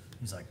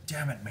 He's like,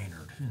 "Damn it,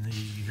 Maynard!" And then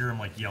you hear him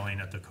like yelling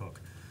at the cook.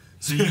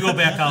 So you go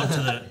back out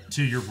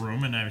to your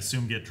room and I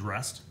assume get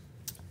dressed,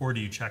 or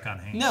do you check on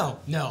Hank?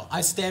 No.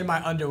 I stand in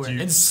my underwear Do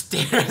you- and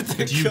stare at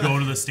the Do you cook. go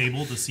to the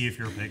stable to see if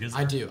your pig is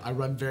there? I do. I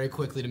run very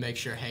quickly to make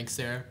sure Hank's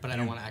there, but I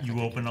don't want to act You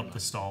like I open can up the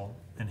stall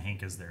and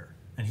Hank is there.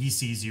 And he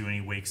sees you and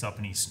he wakes up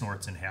and he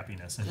snorts in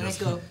happiness. And And I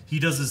go- he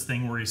does his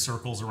thing where he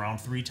circles around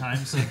 3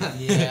 times.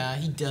 Yeah,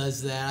 he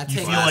does that. You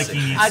feel like he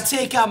needs... I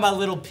take out my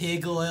little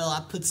pig oil.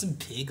 I put some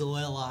pig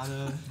oil on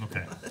him.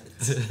 Okay.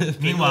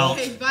 Meanwhile,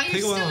 Okay, but you're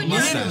Pig oil still in and your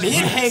mustache. Me and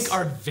underwear. Hank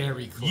are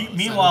very close. I don't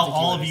meanwhile, think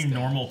all of you understand.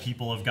 normal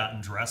people have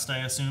gotten dressed, I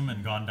assume,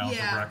 and gone down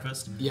Yeah. for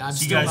breakfast. Yeah, I'm so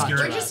you still guys not get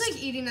We're dressed. just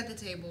like eating at the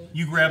table.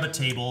 You grab a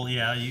table,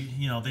 yeah.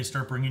 You know they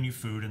start bringing you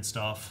food and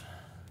stuff.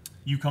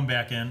 You come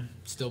back in,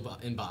 Still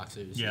in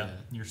boxers. yeah.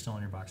 You're still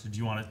in your box. Do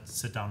you want to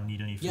sit down and eat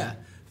any food? Yeah.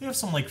 They have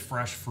some like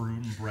fresh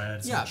fruit and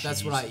bread. Some Yeah,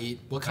 that's what I cheese. eat.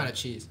 What kind of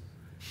cheese?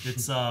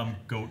 It's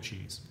goat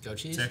cheese. Goat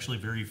cheese? It's actually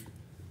very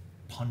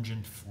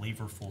pungent,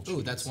 flavorful cheese.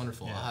 Ooh, that's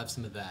wonderful. Yeah. I'll have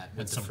some of that with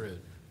And the some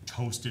fruit.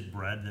 toasted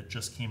bread that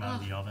just came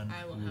out of the oven.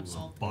 I will have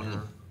salt.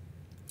 Butter.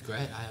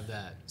 Great, I have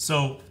that.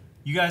 So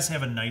you guys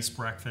have a nice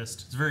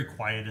breakfast. It's very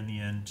quiet in the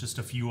inn. Just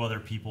a few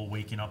other people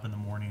waking up in the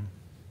morning,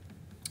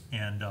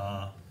 and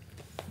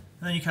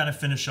then you kind of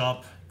finish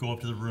up, go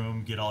up to the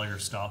room, get all your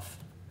stuff,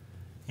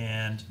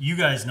 and you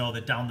guys know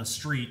that down the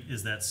street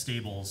is that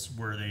stables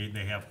where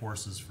they have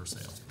horses for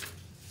sale.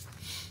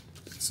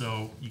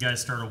 So you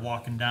guys started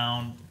walking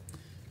down,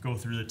 go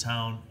through the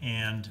town,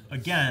 and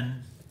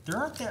again, there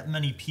aren't that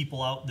many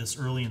people out this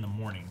early in the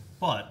morning,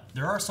 but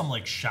there are some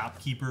like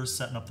shopkeepers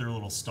setting up their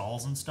little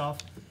stalls and stuff.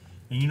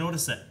 And you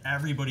notice that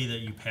everybody that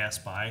you pass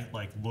by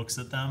like looks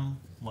at them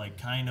like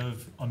kind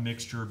of a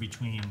mixture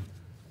between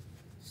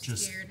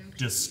just Scared and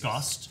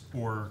disgust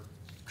or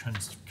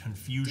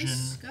confusion.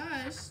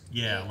 Disgust.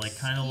 Yeah, like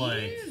kind of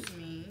like Excuse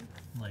me.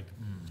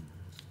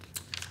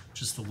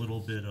 just a little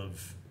bit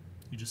of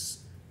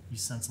you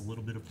sense a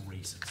little bit of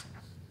racism.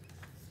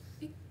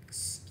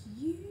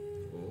 Excuse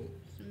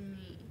Oh,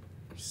 me.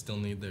 We still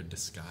need their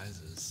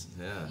disguises.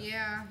 yeah.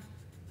 Yeah.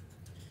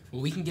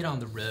 Well, we can get on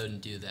the road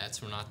and do that,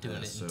 so we're not doing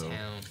Yeah, it in so-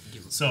 town.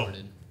 Get So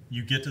recorded.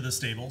 you get to the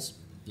stables.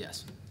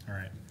 Yes. All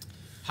right.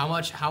 How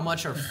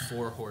much are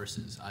 4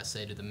 horses? I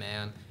say to the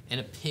man, and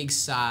a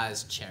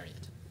pig-sized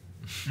chariot.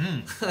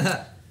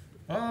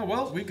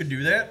 Well, we could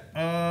do that.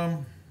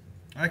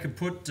 I could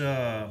put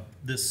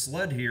this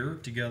sled here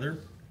together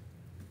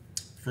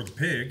for the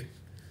pig.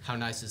 How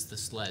nice is the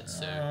sled,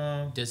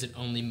 sir? Does it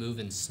only move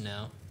in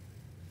snow?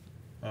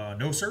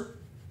 No, sir.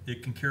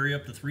 It can carry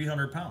up to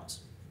 300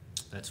 pounds.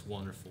 That's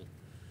wonderful.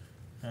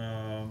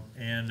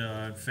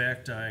 In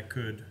fact, I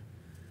could.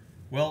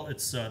 Well,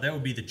 it's that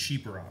would be the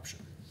cheaper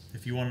option.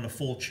 If you wanted a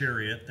full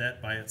chariot,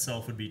 that by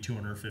itself would be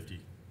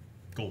 250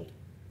 gold.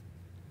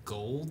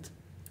 Gold?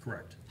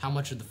 Correct. How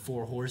much are the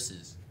 4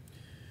 horses?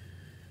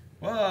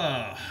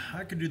 Well,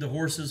 I could do the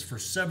horses for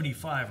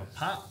 75 a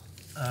pop.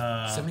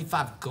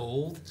 75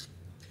 gold?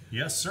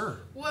 Yes, sir.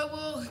 What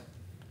will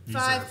These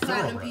 5 are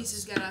platinum thoroughbreds.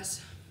 pieces get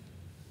us?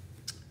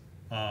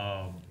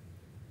 A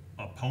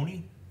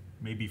pony,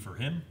 maybe for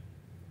him.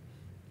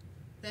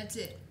 That's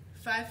it.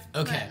 5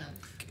 Okay. platinum.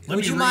 Let Would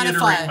me you mind if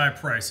reiterate I- my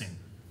pricing.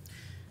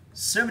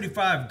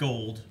 75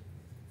 gold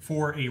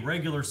for a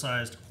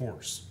regular-sized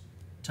horse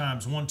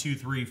times 1, 2,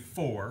 3,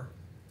 4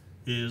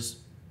 is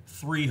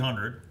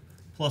 300,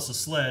 plus a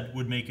sled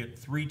would make it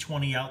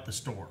 320 out the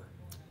store.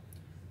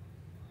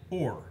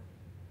 Or,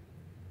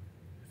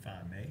 if I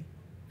may,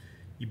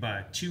 you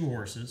buy 2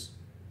 horses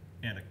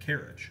and a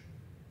carriage.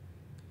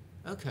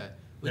 Okay.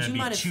 Would That'd you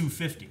mind be if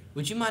 250.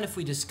 Would you mind if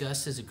we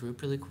discuss as a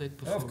group really quick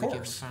before Of we give a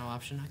course. final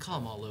option? I call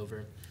them all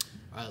over.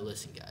 All right,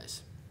 listen,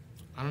 guys.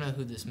 I don't know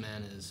who this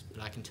man is,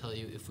 but I can tell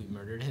you if we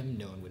murdered him,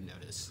 no one would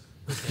notice.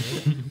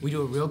 Okay? We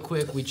do it real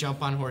quick. We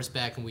jump on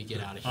horseback and we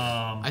get out of here.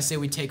 I say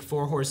we take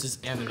 4 horses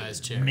and a nice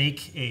chair.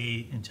 Make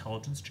a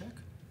intelligence check.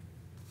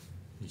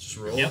 You just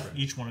roll. Yep,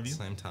 each one of you.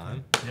 Same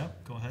time.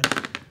 Yep, go ahead.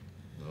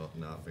 Well,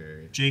 not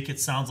very. Jake, it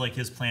sounds like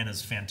his plan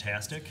is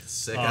fantastic.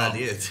 Sick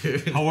idea,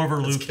 dude.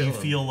 However, Let's Luke, kill you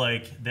him. feel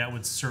like that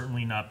would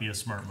certainly not be a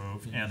smart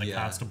move, and the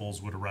Yeah.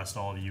 constables would arrest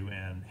all of you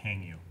and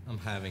hang you. I'm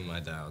having my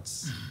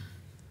doubts.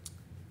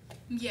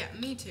 Yeah,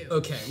 me too.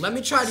 Okay, let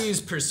me try to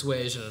use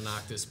persuasion to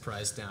knock this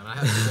price down. I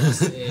have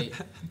 +8.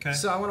 Okay.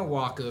 So I want to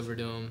walk over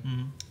to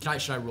him.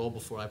 Should I roll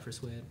before I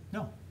persuade?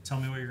 No, tell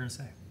me what you're going to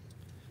say.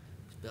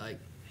 Be like,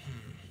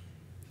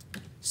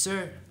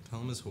 sir, Tell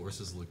him his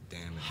horses look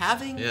damaged.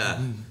 having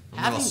Yeah.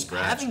 I'm all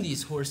scratched. having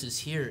these horses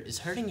here is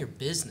hurting your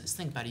business.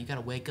 Think about it. You got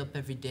to wake up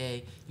every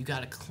day. You got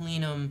to clean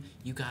them.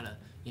 You got to,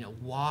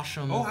 wash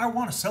them. Oh, I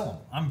want to sell them.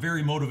 I'm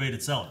very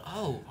motivated seller.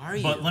 Oh, are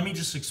you? But let me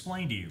just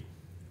explain to you.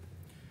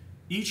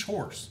 Each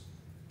horse,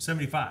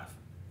 75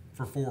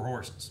 for 4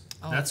 horses.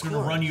 Oh, That's of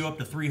going to run course. you up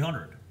to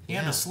 300. And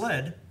Yeah. a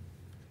sled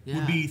yeah.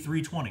 would be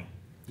 320.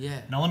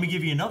 Yeah. Now let me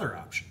give you another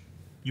option.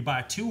 You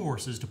buy 2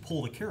 horses to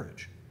pull the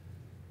carriage.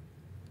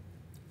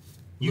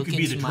 You Look can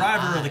be the into my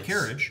driver of the eyes.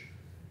 carriage,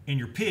 and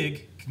your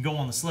pig can go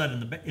on the sled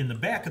in the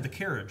back of the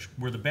carriage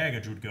where the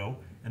baggage would go,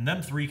 and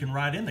them 3 can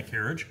ride in the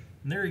carriage,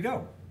 and there you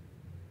go.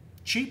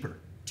 Cheaper,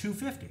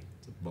 $250.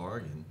 It's a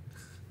bargain.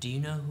 Do you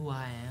know who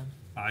I am?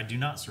 I do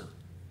not, sir.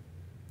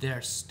 There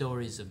are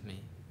stories of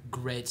me.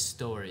 Great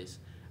stories.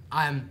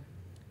 I'm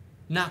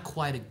not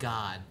quite a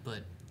god,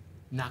 but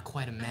not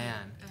quite a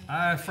man.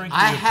 I frankly,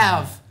 I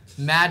have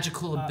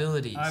magical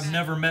abilities I've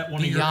never met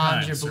one of your beyond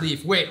kind, your sir.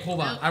 belief. Wait, hold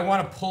on. No. I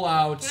want to pull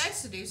out. Can I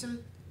seduce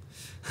him?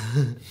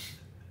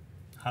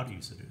 How do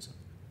you seduce him?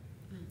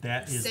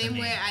 That is Same the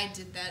name. way I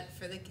did that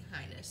for the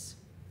highness.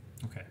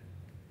 Okay.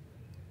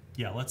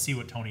 Yeah, let's see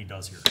what Tony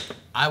does here.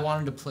 I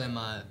wanted to play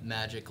my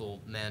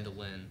magical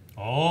mandolin.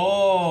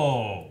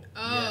 Oh,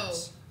 Oh.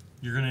 Yes.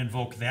 you're going to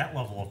invoke that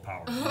level of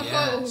power. Oh,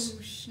 Yes.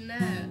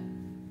 snap.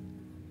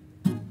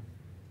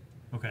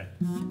 Okay.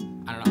 I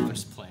don't know. I'm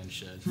just playing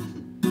shit.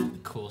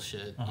 Cool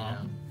shit. Uh-huh.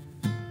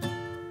 You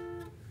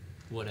know.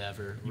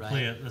 Whatever. You right.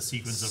 play a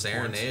sequence of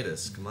chords. Serenade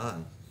us. Come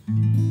on. I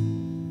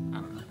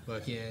don't know.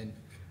 Fucking.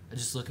 I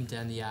just look him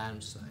down the eye. I'm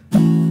just like.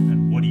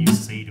 And what do you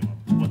say to him?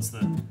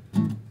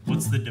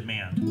 What's the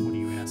demand? What are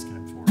you asking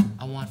him for?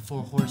 I want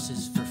 4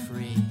 horses for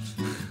free.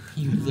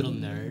 You little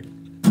nerd.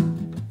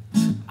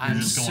 I'm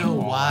just going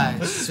so all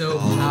wise, so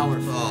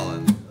powerful.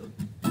 Fallen.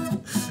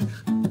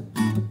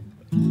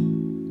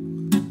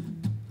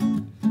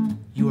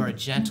 You are a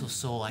gentle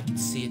soul. I can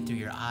see it through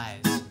your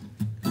eyes.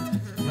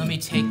 Let me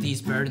take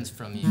these burdens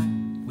from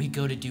you. We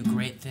go to do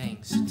great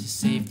things to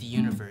save the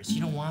universe.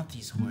 You don't want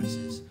these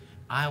horses.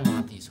 I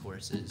want these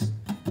horses.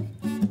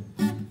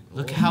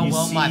 Look how You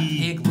well my see-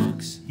 pig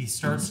looks. He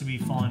starts to be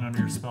falling under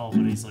your spell,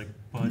 but he's like,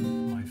 but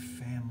my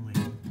family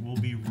will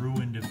be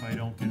ruined if I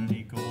don't get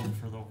any gold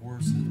for the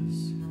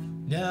horses.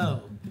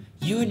 No,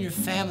 you and your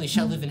family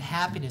shall live in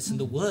happiness in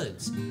the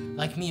woods,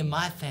 like me and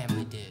my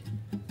family did.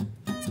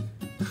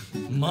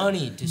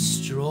 Money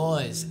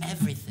destroys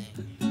everything.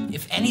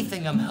 If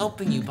anything, I'm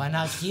helping you by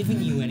not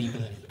giving you any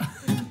money.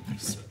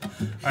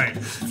 All right,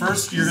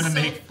 first you're gonna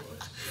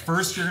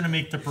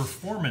make the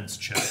performance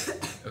check.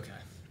 Okay.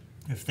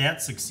 If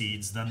that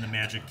succeeds, then the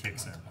magic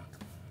kicks in.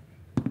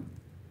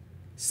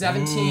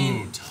 17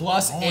 Ooh,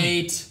 plus Tony.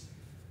 8,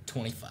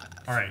 25.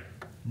 All right,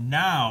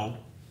 now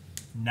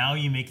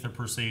you make the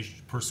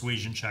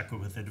persuasion check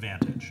with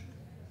advantage,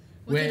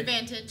 With Wait.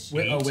 advantage.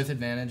 Wait, Eight. with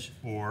advantage.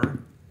 or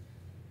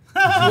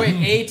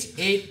Wait,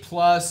 8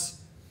 plus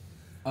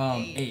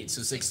 8,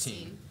 so 16.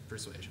 16.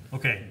 Persuasion.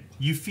 okay.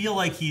 You feel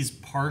like he's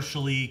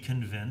partially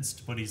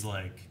convinced, but he's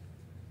like,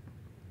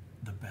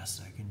 the best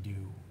I can do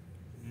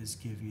is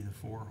give you the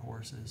 4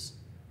 horses.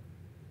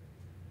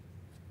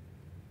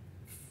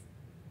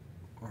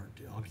 Or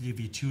I'll give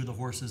you 2 of the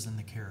horses and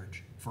the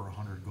carriage for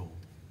 100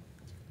 gold.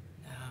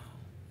 No.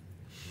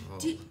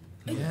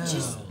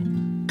 Just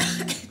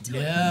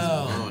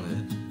No.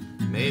 Blowing it.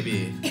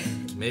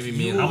 Maybe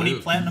me and How many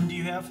Luke. platinum do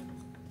you have?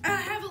 I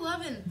have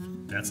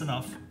 11. That's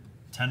enough.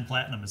 10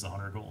 platinum is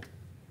 100 gold.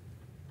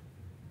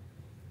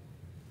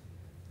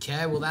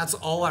 Okay, well that's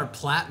all our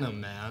platinum,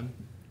 man.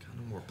 Kind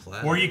of more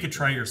platinum. Or you could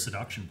try your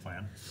seduction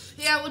plan.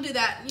 Yeah, we'll do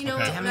that. You know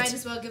Okay. what? Damn Might it.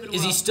 as well give it a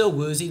Is whirl. he still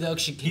woozy though?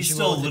 Can He's she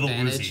still roll a with little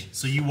advantage? woozy.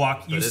 So you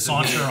walk, you But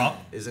saunter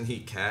up. Isn't he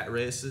cat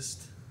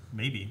racist?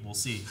 Maybe, we'll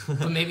see.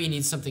 But maybe he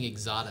needs something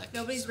exotic.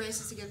 Nobody's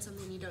racist against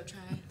something you don't try.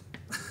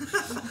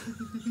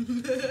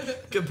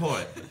 Good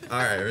point. All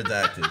right,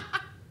 redacted.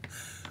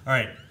 All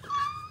right.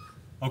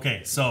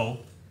 Okay, so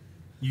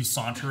you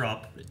saunter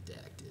up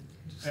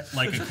Redacted.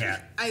 like a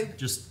cat. I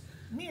Just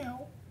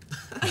meow.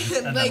 like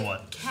then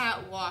what?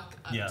 cat walk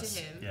up Yes. to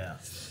him, Yeah.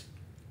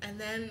 and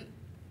then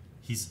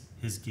His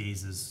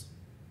gaze is.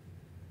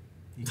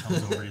 He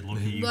comes over. He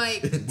looks at you.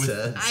 like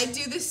Intense. I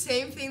do the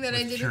same thing that I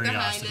With did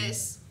curiosity. with the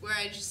Highness, where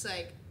I just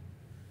like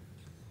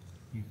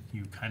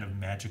You kind of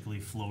magically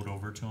float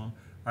over to him.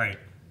 All right.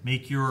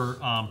 Make your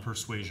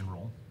persuasion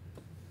roll.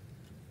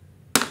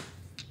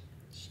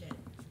 shit.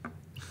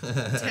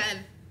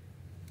 10.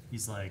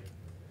 He's like,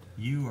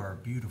 "You are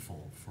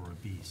beautiful for a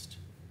beast."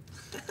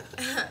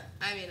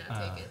 I mean,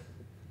 I'll take it.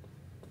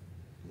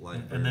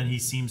 And then he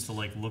seems to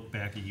like look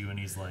back at you and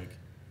he's like,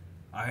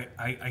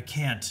 I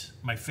can't.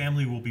 My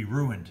family will be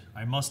ruined.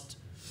 I must.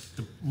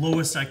 The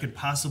lowest I could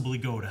possibly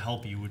go to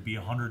help you would be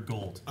 100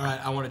 gold. All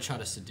right, I want to try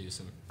to seduce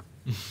him.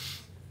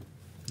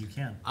 You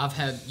can. I've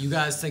had, you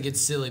guys think it's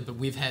silly, but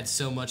we've had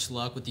so much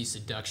luck with these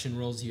seduction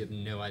rolls, you have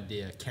no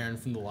idea. Karen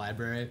from the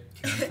library.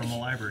 Karen from the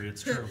library,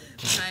 it's true.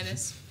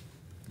 Highness.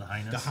 The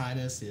Highness. The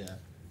Highness, yeah.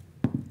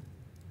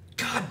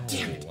 God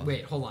damn it.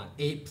 Wait, hold on.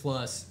 8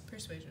 plus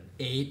Persuasion.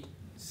 8,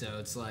 so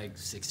it's like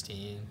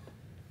 16.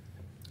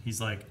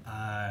 He's like,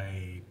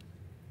 I'm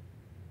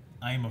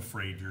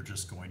afraid you're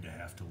just going to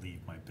have to leave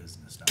my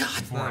business now.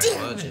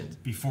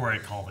 Before I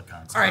call the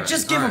concert. All right,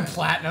 just give him right.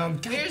 platinum.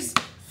 God. Here's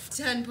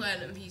 10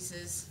 platinum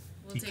pieces.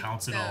 We'll He take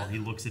counts it the- all. He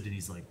looks at it and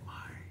he's like,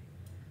 why?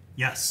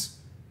 Yes.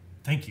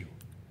 Thank you.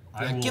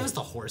 Yeah, give us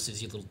the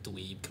horses, you little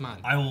dweeb. Come on.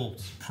 I will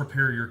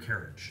prepare your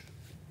carriage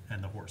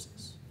and the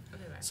horses.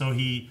 Okay, bye. So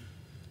he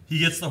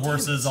gets the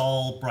horses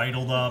all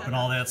bridled up and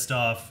all that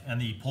stuff,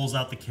 and he pulls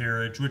out the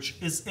carriage, which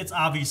it's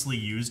obviously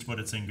used, but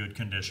it's in good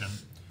condition.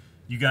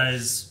 You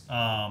guys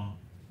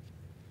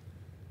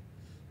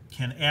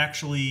can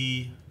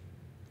actually,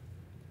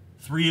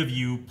 3 of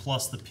you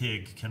plus the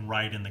pig can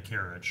ride in the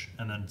carriage,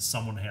 and then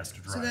someone has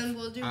to drive. So then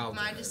we'll do I'll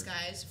my drive.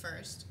 disguise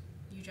first.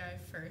 You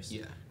drive first.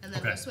 Yeah. And then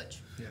Okay. we'll switch.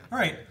 All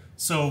right,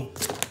 so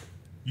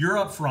you're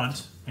up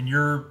front, and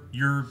you're,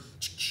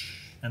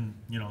 and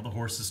you know the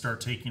horses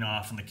start taking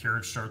off, and the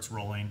carriage starts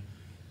rolling.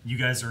 You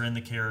guys are in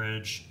the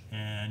carriage,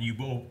 and you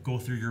go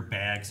through your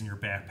bags and your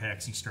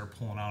backpacks, and you start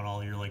pulling out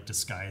all your like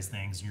disguise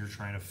things, and you're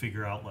trying to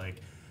figure out like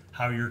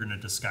how you're going to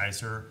disguise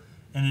her.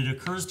 And it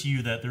occurs to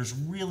you that there's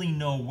really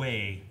no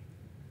way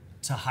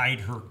to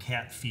hide her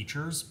cat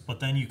features, but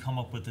then you come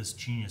up with this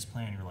genius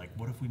plan. You're like,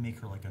 what if we make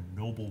her like a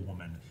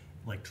noblewoman,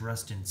 like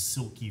dressed in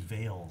silky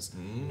veils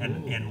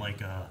and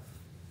like a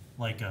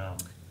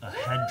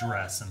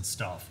headdress and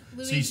stuff.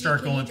 So you Luigi, start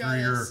can you going draw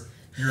through this?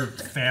 your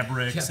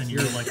fabrics and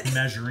you're like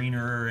measuring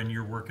her and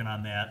you're working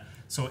on that.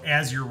 So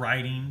as you're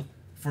riding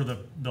for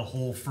the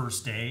whole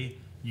first day,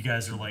 you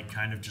guys are like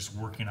kind of just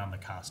working on the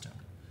costume.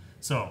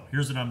 So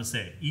here's what I'm gonna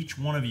say. Each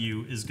one of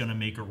you is gonna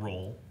make a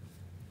roll.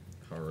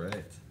 All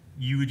right.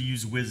 You would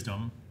use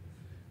wisdom,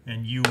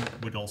 and you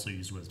would also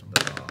use wisdom.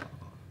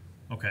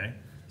 Okay.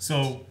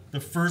 So the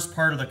first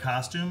part of the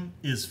costume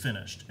is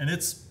finished, and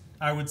it's,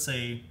 I would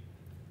say,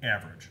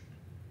 average.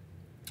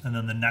 And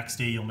then the next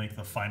day you'll make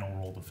the final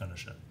roll to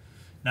finish it.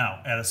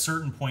 Now, at a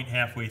certain point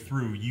halfway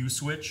through, you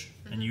switch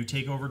and you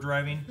take over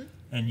driving,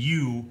 and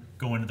you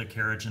go into the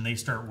carriage and they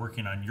start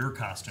working on your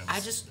costumes.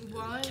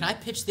 Why? Can I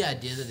pitch the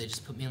idea that they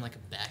just put me in like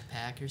a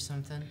backpack or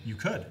something? You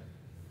could.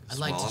 I'd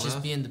like to Small just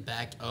enough? be in the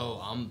back.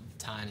 Oh, I'm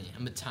tiny.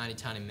 I'm a tiny,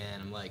 tiny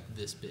man. I'm like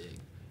this big.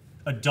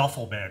 A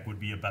duffel bag would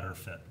be a better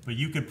fit, but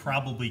you could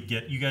probably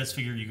get. You guys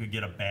figure you could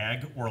get a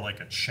bag or like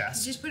a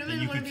chest Just put him that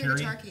in you one could of your carry.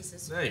 guitar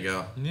cases. There you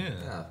go.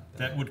 Yeah.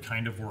 That would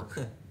kind of work.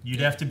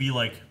 You'd have to be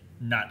like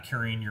not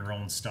carrying your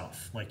own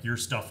stuff. Like your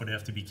stuff would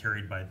have to be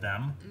carried by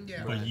them,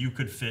 Yeah. but Right. you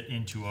could fit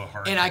into a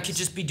hard And I case. could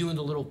just be doing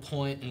the little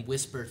point and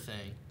whisper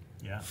thing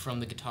Yeah. from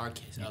the guitar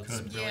case. You Oh, this is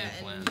a could. brilliant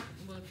Yeah, plan. and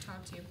we'll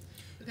talk to you.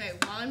 Okay,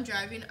 while I'm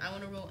driving, I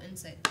want to roll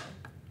insight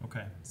though.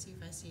 Okay. See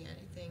if I see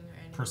anything or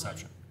anyone.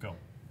 Perception. Go.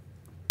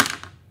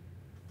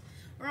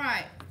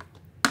 Right.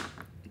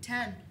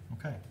 10.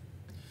 Okay.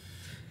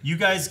 You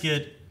guys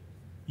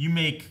you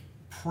make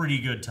pretty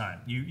good time.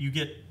 You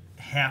get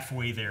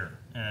halfway there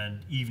and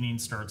evening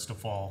starts to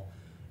fall.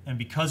 And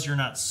because you're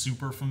not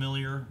super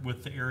familiar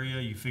with the area,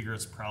 you figure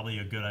it's probably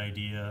a good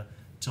idea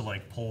to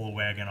like pull the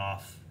wagon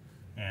off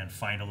and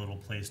find a little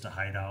place to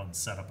hide out and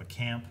set up a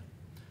camp.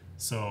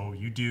 So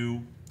you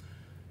do.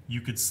 You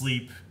could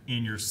sleep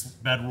in your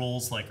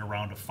bedrolls like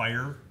around a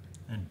fire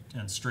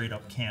and straight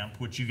up camp,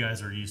 which you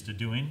guys are used to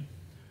doing.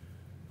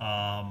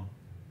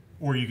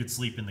 or you could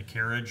sleep in the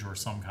carriage or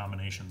some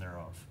combination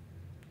thereof.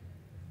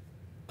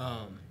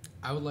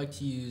 I would like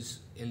to use,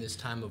 in this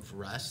time of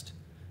rest,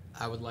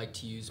 I would like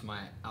to use my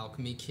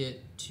alchemy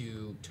kit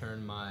to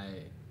turn my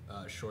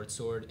short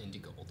sword into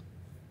gold.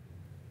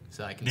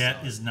 So I can That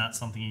sell it. is not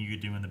something you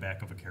could do in the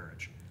back of a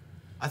carriage.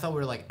 I thought we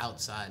were like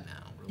outside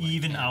now. We're, like,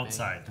 Even camping.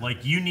 outside.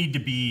 Like, you need to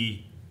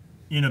be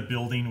in a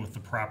building with the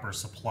proper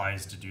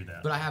supplies to do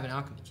that. But I have an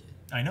alchemy kit.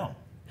 I know.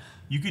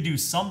 You could do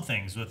some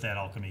things with that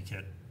alchemy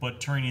kit, but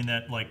turning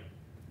that, like,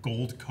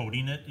 gold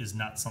coating it is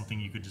not something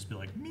you could just be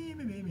like, me.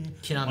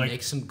 Can I Like,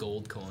 make some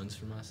gold coins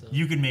for myself?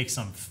 You could make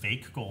some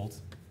fake gold.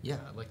 Yeah,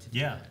 I'd like to do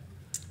Yeah. that.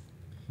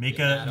 Make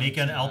Yeah,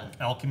 an Adam,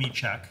 alchemy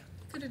check.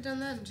 Could have done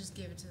that and just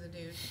gave it to the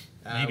dude.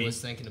 Maybe. I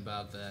was thinking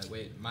about that.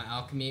 Wait, my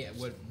alchemy,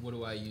 what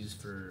do I use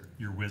for...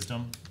 Your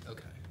wisdom.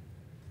 Okay.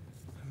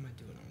 How am I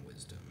doing on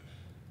wisdom?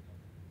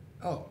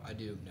 Oh, I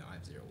do. No, I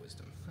have 0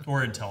 wisdom.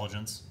 Or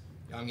intelligence.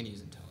 I'm going to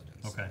use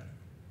intelligence. Okay.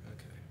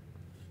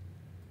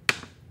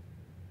 Okay.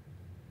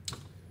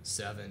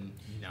 7,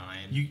 9.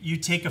 You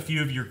take a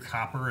few of your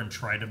copper and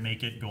try to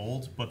make it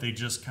gold, but they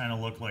just kind of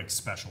look like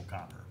special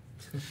copper.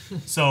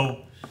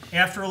 So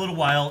after a little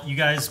while, you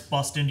guys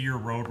bust into your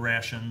road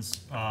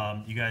rations.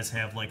 You guys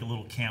have like a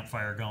little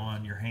campfire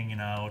going. You're hanging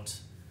out,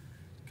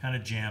 kind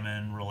of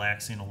jamming,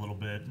 relaxing a little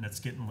bit, and it's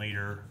getting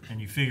later.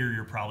 And you figure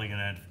you're probably going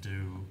to have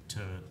to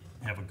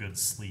have a good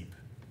sleep.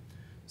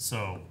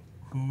 So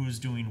who's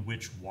doing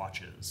which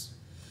watches?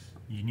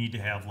 You need to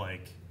have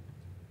like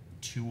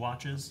 2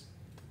 watches.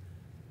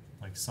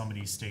 Like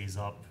somebody stays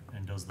up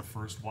and does the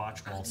first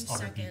watch while do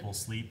other second. people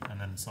sleep,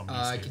 and then somebody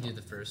I stays can up. do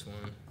the first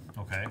one.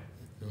 Okay.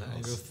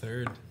 I'll go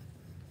third.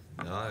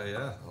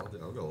 Yeah,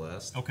 I'll go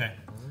last. Okay.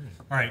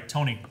 All right,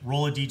 Tony,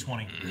 roll a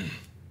d20.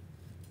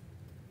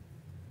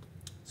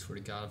 Swear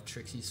to God, if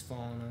Trixie's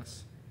following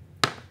us.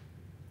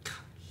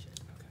 Shit,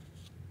 okay.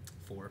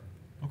 4.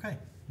 Okay,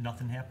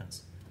 nothing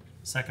happens.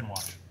 Second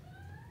watch,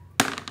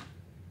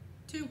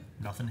 2.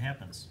 nothing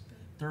happens.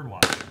 Third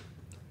watch,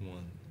 1.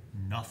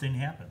 nothing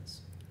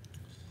happens.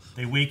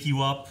 They wake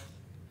you up.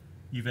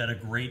 You've had a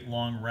great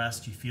long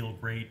rest. You feel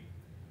great.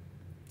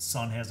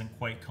 Sun hasn't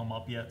quite come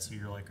up yet, so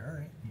you're like, all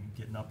right, you're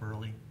getting up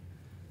early.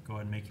 Go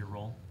ahead and make your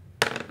roll.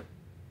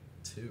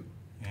 2.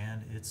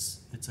 And it's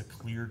a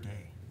clear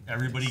day.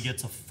 Everybody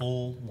gets a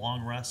full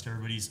long rest.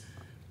 Everybody's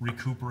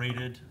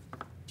recuperated.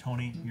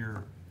 Tony,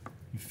 you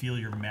feel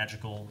your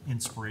magical,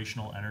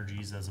 inspirational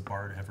energies as a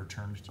bard have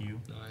returned to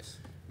you. Nice.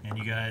 And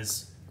you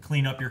guys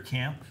clean up your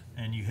camp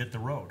and you hit the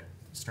road.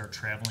 Start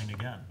traveling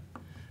again.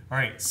 All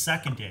right,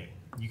 second day.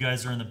 You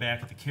guys are in the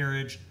back of the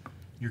carriage.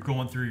 You're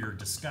going through your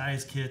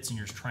disguise kits and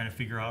you're trying to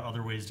figure out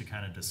other ways to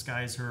kind of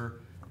disguise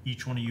her.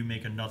 Each one of you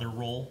make another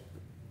roll.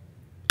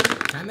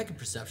 Can I make a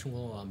perception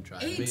roll while I'm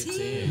driving?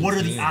 18. What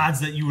are the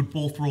odds that you would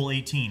both roll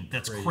 18?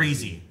 That's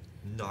crazy.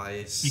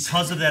 Nice.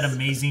 Because of that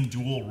amazing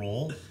dual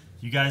roll,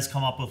 you guys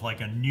come up with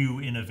like a new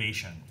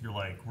innovation. You're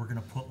like, we're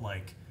gonna put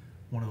like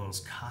one of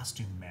those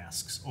costume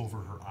masks over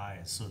her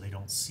eyes so they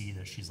don't see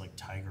that she's like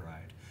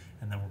tiger-eyed.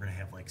 And then we're gonna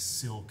have like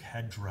silk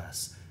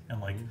headdress and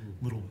like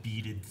little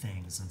beaded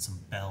things and some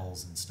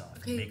bells and stuff.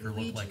 Okay, Make her look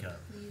Luigi, like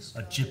please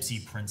a draw gypsy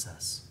this.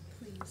 princess.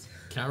 Please.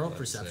 Can I roll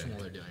perception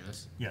while they're doing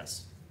this?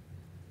 Yes.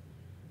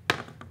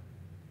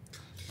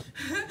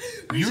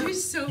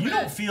 Luigi's so you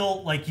bad. don't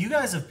feel like you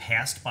guys have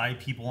passed by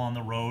people on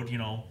the road, you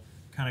know,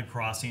 kind of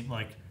crossing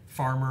like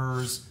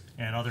farmers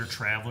and other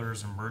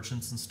travelers and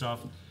merchants and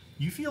stuff.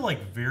 You feel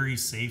like very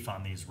safe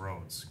on these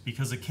roads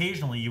because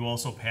occasionally you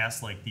also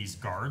pass like these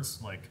guards,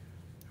 like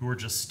who are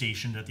just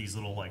stationed at these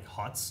little like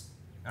huts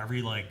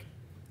every like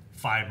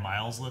 5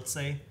 miles, let's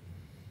say.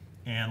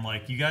 And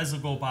like you guys will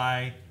go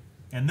by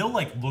and they'll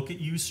like look at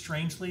you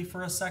strangely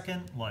for a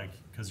second, like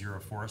because you're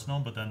a forest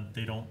gnome, but then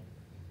they don't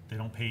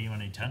pay you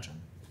any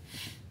attention.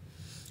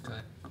 Okay.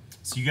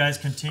 So you guys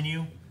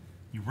continue.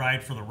 You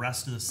ride for the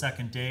rest of the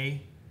second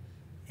day,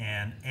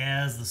 and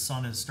as the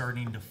sun is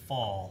starting to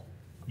fall,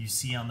 you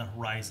see on the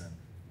horizon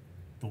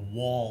the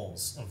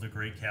walls of the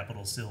great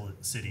capital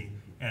city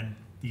and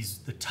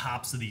the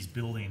tops of these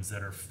buildings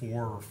that are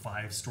 4 or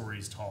 5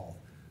 stories tall,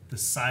 the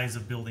size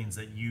of buildings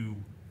that you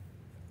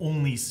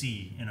only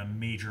see in a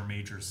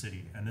major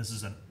city. And this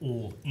is an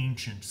old,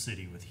 ancient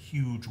city with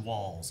huge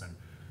walls,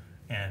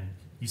 and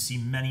you see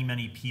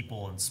many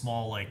people in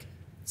small like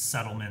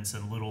settlements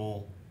and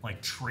little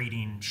like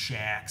trading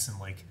shacks and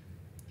like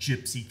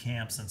gypsy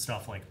camps and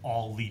stuff, like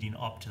all leading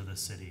up to the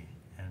city.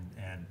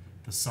 And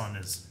the sun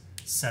is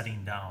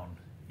setting down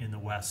in the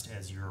west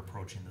as you're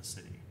approaching the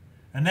city.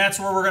 And that's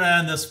where we're going to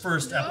end this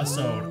first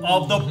episode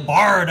of the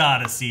Bard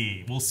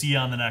Odyssey. We'll see you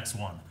on the next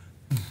one.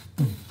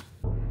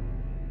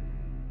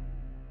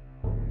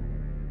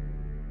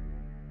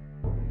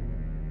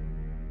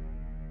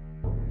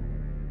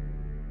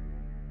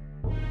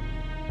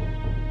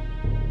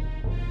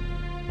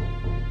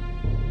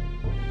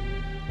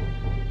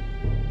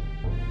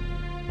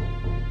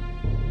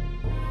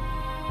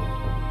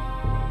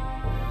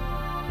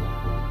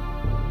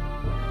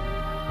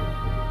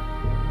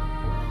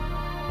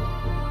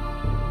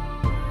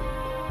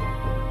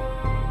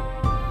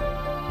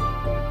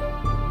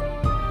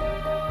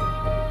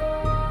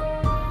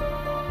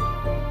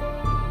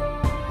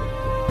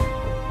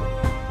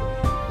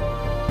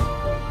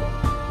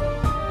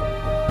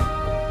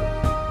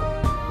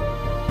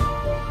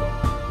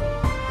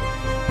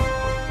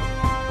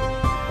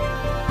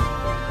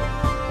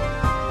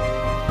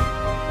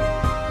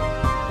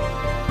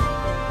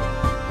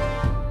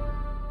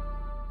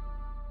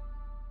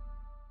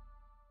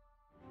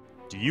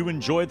 Do you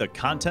enjoy the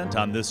content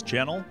on this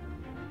channel?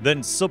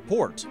 Then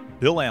support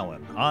Bill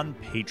Allen on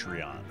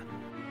Patreon.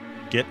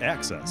 Get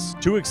access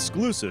to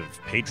exclusive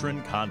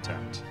patron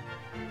content.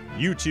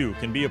 You too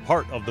can be a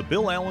part of the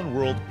Bill Allen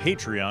World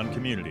Patreon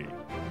community.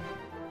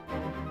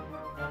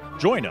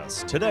 Join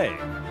us today